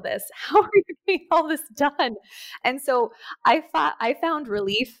doing all of this? How are you getting all this done? And so I found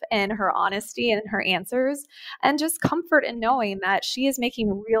relief in her honesty and her answers, and just comfort in knowing that she is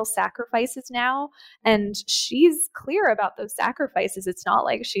making real sacrifices now, and she's clear about those sacrifices. It's not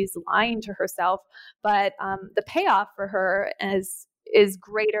like she's lying to herself, but the payoff for her is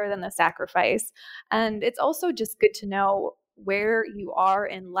greater than the sacrifice. And it's also just good to know where you are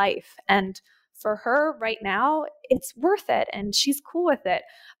in life. And for her right now, it's worth it and she's cool with it.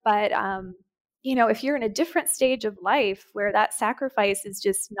 But, if you're in a different stage of life where that sacrifice is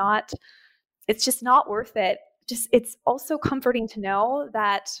it's just not worth it. It's also comforting to know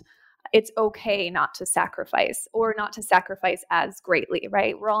that it's okay not to sacrifice, or not to sacrifice as greatly,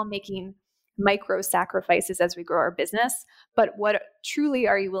 right? We're all making micro sacrifices as we grow our business, but what truly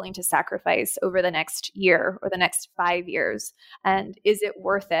are you willing to sacrifice over the next year or the next 5 years? And is it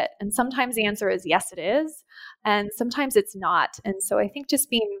worth it? And sometimes the answer is yes, it is. And sometimes it's not. And so I think just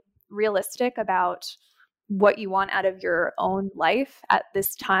being realistic about what you want out of your own life at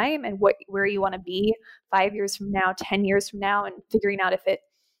this time, and where you want to be 5 years from now, 10 years from now, and figuring out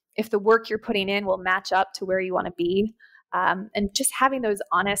if the work you're putting in will match up to where you want to be. And just having those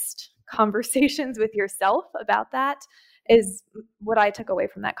honest conversations with yourself about that is what I took away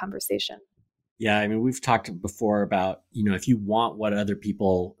from that conversation. Yeah, we've talked before about, if you want what other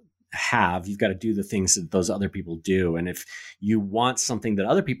people have, you've got to do the things that those other people do. And if you want something that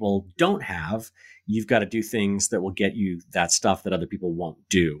other people don't have, you've got to do things that will get you that stuff that other people won't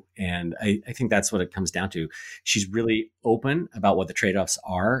do. And I think that's what it comes down to. She's really open about what the trade-offs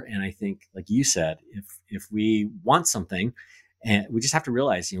are. And I think, like you said, if we want something, and we just have to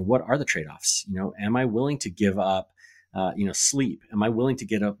realize, what are the trade-offs? Am I willing to give up, sleep? Am I willing to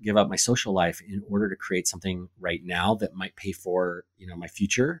give up my social life in order to create something right now that might pay for, my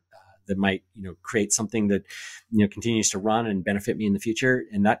future, that might, create something that, continues to run and benefit me in the future?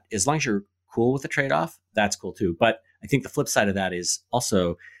 And that, as long as you're cool with the trade-off, that's cool too. But I think the flip side of that is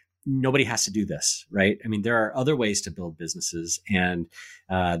also, nobody has to do this, right? There are other ways to build businesses, and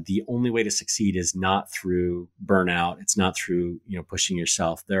the only way to succeed is not through burnout. It's not through, pushing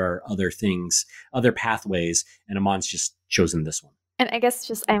yourself. There are other things, other pathways, and Eman's just chosen this one. And I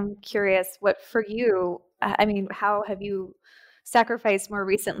guess I'm curious, what for you, how have you sacrificed more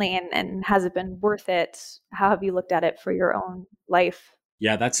recently, and has it been worth it? How have you looked at it for your own life?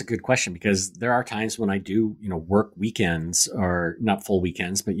 Yeah, that's a good question, because there are times when I do, work weekends, or not full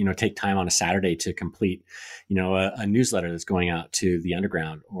weekends, but, take time on a Saturday to complete, a newsletter that's going out to the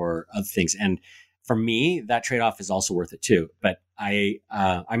underground or other things. And for me, that trade-off is also worth it too. But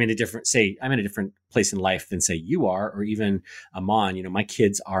I'm in a different place in life than say you are, or even Eman. My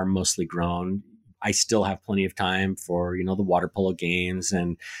kids are mostly grown. I still have plenty of time for, the water polo games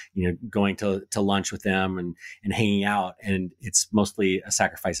and, going to lunch with them and hanging out. And it's mostly a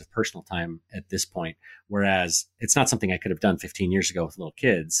sacrifice of personal time at this point. Whereas it's not something I could have done 15 years ago with little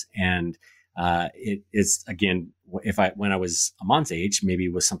kids. And it is, again, when I was Amon's age, maybe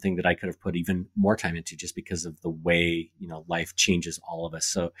it was something that I could have put even more time into, just because of the way, life changes all of us.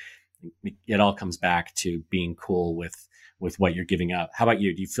 So it all comes back to being cool with what you're giving up. How about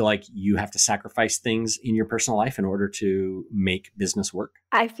you? Do you feel like you have to sacrifice things in your personal life in order to make business work?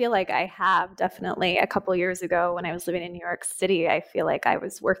 I feel like I have, definitely. A couple years ago when I was living in New York City, I feel like I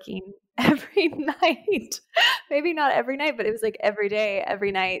was working every night. Maybe not every night, but it was like every day,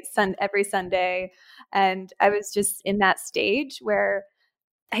 every night, every Sunday. And I was just in that stage where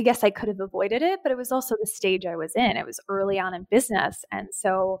I guess I could have avoided it, but it was also the stage I was in. It was early on in business. And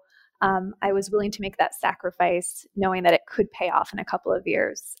so I was willing to make that sacrifice, knowing that it could pay off in a couple of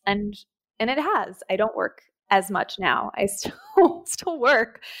years. And it has. I don't work as much now. I still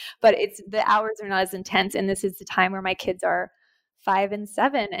work, but the hours are not as intense. And this is the time where my kids are 5 and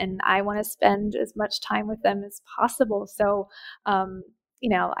 7, and I want to spend as much time with them as possible. So,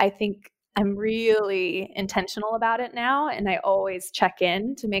 I think I'm really intentional about it now, and I always check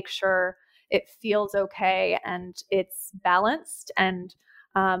in to make sure it feels okay and it's balanced, and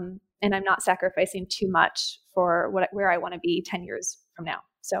I'm not sacrificing too much for where I want to be 10 years from now.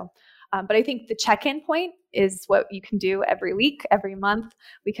 So, but I think the check-in point is what you can do every week, every month.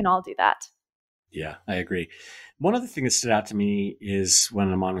 We can all do that. Yeah, I agree. One other thing that stood out to me is when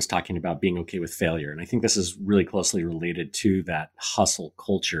Aman was talking about being okay with failure. And I think this is really closely related to that hustle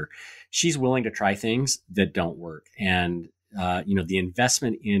culture. She's willing to try things that don't work. And, the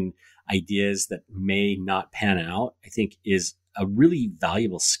investment in ideas that may not pan out, I think, is a really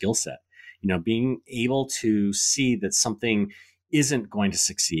valuable skill set. Being able to see that something isn't going to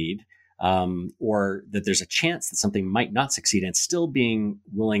succeed, or that there's a chance that something might not succeed, and still being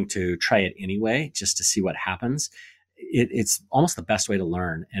willing to try it anyway, just to see what happens. It's almost the best way to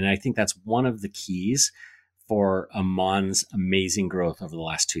learn. And I think that's one of the keys for Aman's amazing growth over the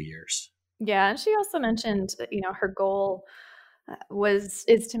last 2 years. Yeah. And she also mentioned, her goal is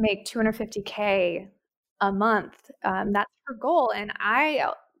to make $250K a month. That's her goal. And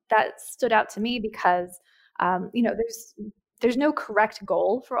that stood out to me because, there's no correct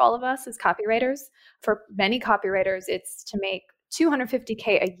goal for all of us as copywriters. For many copywriters, it's to make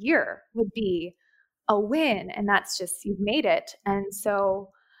 $250K a year would be a win. And that's just, you've made it. And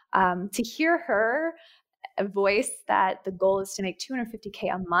so to hear her voice that the goal is to make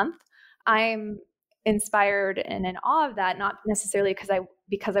 $250K a month, I'm inspired and in awe of that, not necessarily because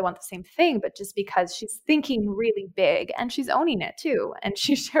I want the same thing, but just because she's thinking really big and she's owning it too. And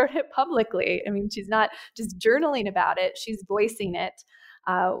she shared it publicly. I mean, she's not just journaling about it, she's voicing it,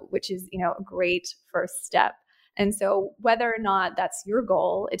 which is, a great first step. And so whether or not that's your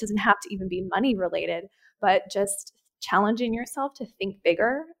goal, it doesn't have to even be money related, but just challenging yourself to think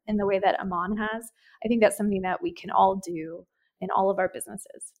bigger in the way that Eman has. I think that's something that we can all do in all of our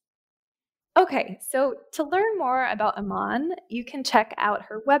businesses. Okay, so to learn more about Eman, you can check out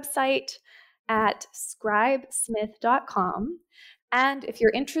her website at scribesmith.com. And if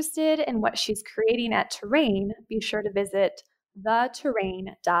you're interested in what she's creating at Terrain, be sure to visit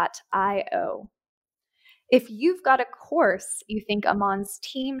theterrain.io. If you've got a course you think Eman's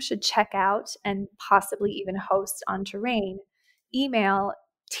team should check out and possibly even host on Terrain, email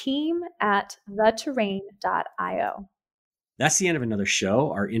team@theterrain.io. That's the end of another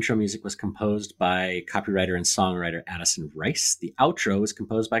show. Our intro music was composed by copywriter and songwriter Addison Rice. The outro was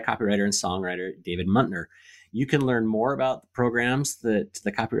composed by copywriter and songwriter David Muntner. You can learn more about the programs that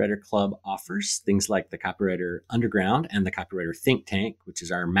the Copywriter Club offers, things like the Copywriter Underground and the Copywriter Think Tank, which is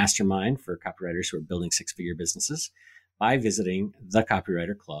our mastermind for copywriters who are building six-figure businesses, by visiting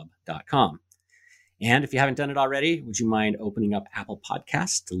thecopywriterclub.com. And if you haven't done it already, would you mind opening up Apple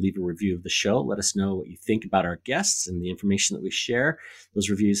Podcasts to leave a review of the show? Let us know what you think about our guests and the information that we share. Those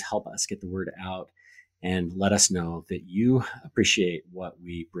reviews help us get the word out and let us know that you appreciate what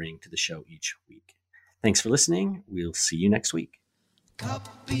we bring to the show each week. Thanks for listening. We'll see you next week.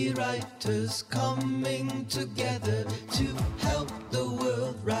 Copywriters coming together to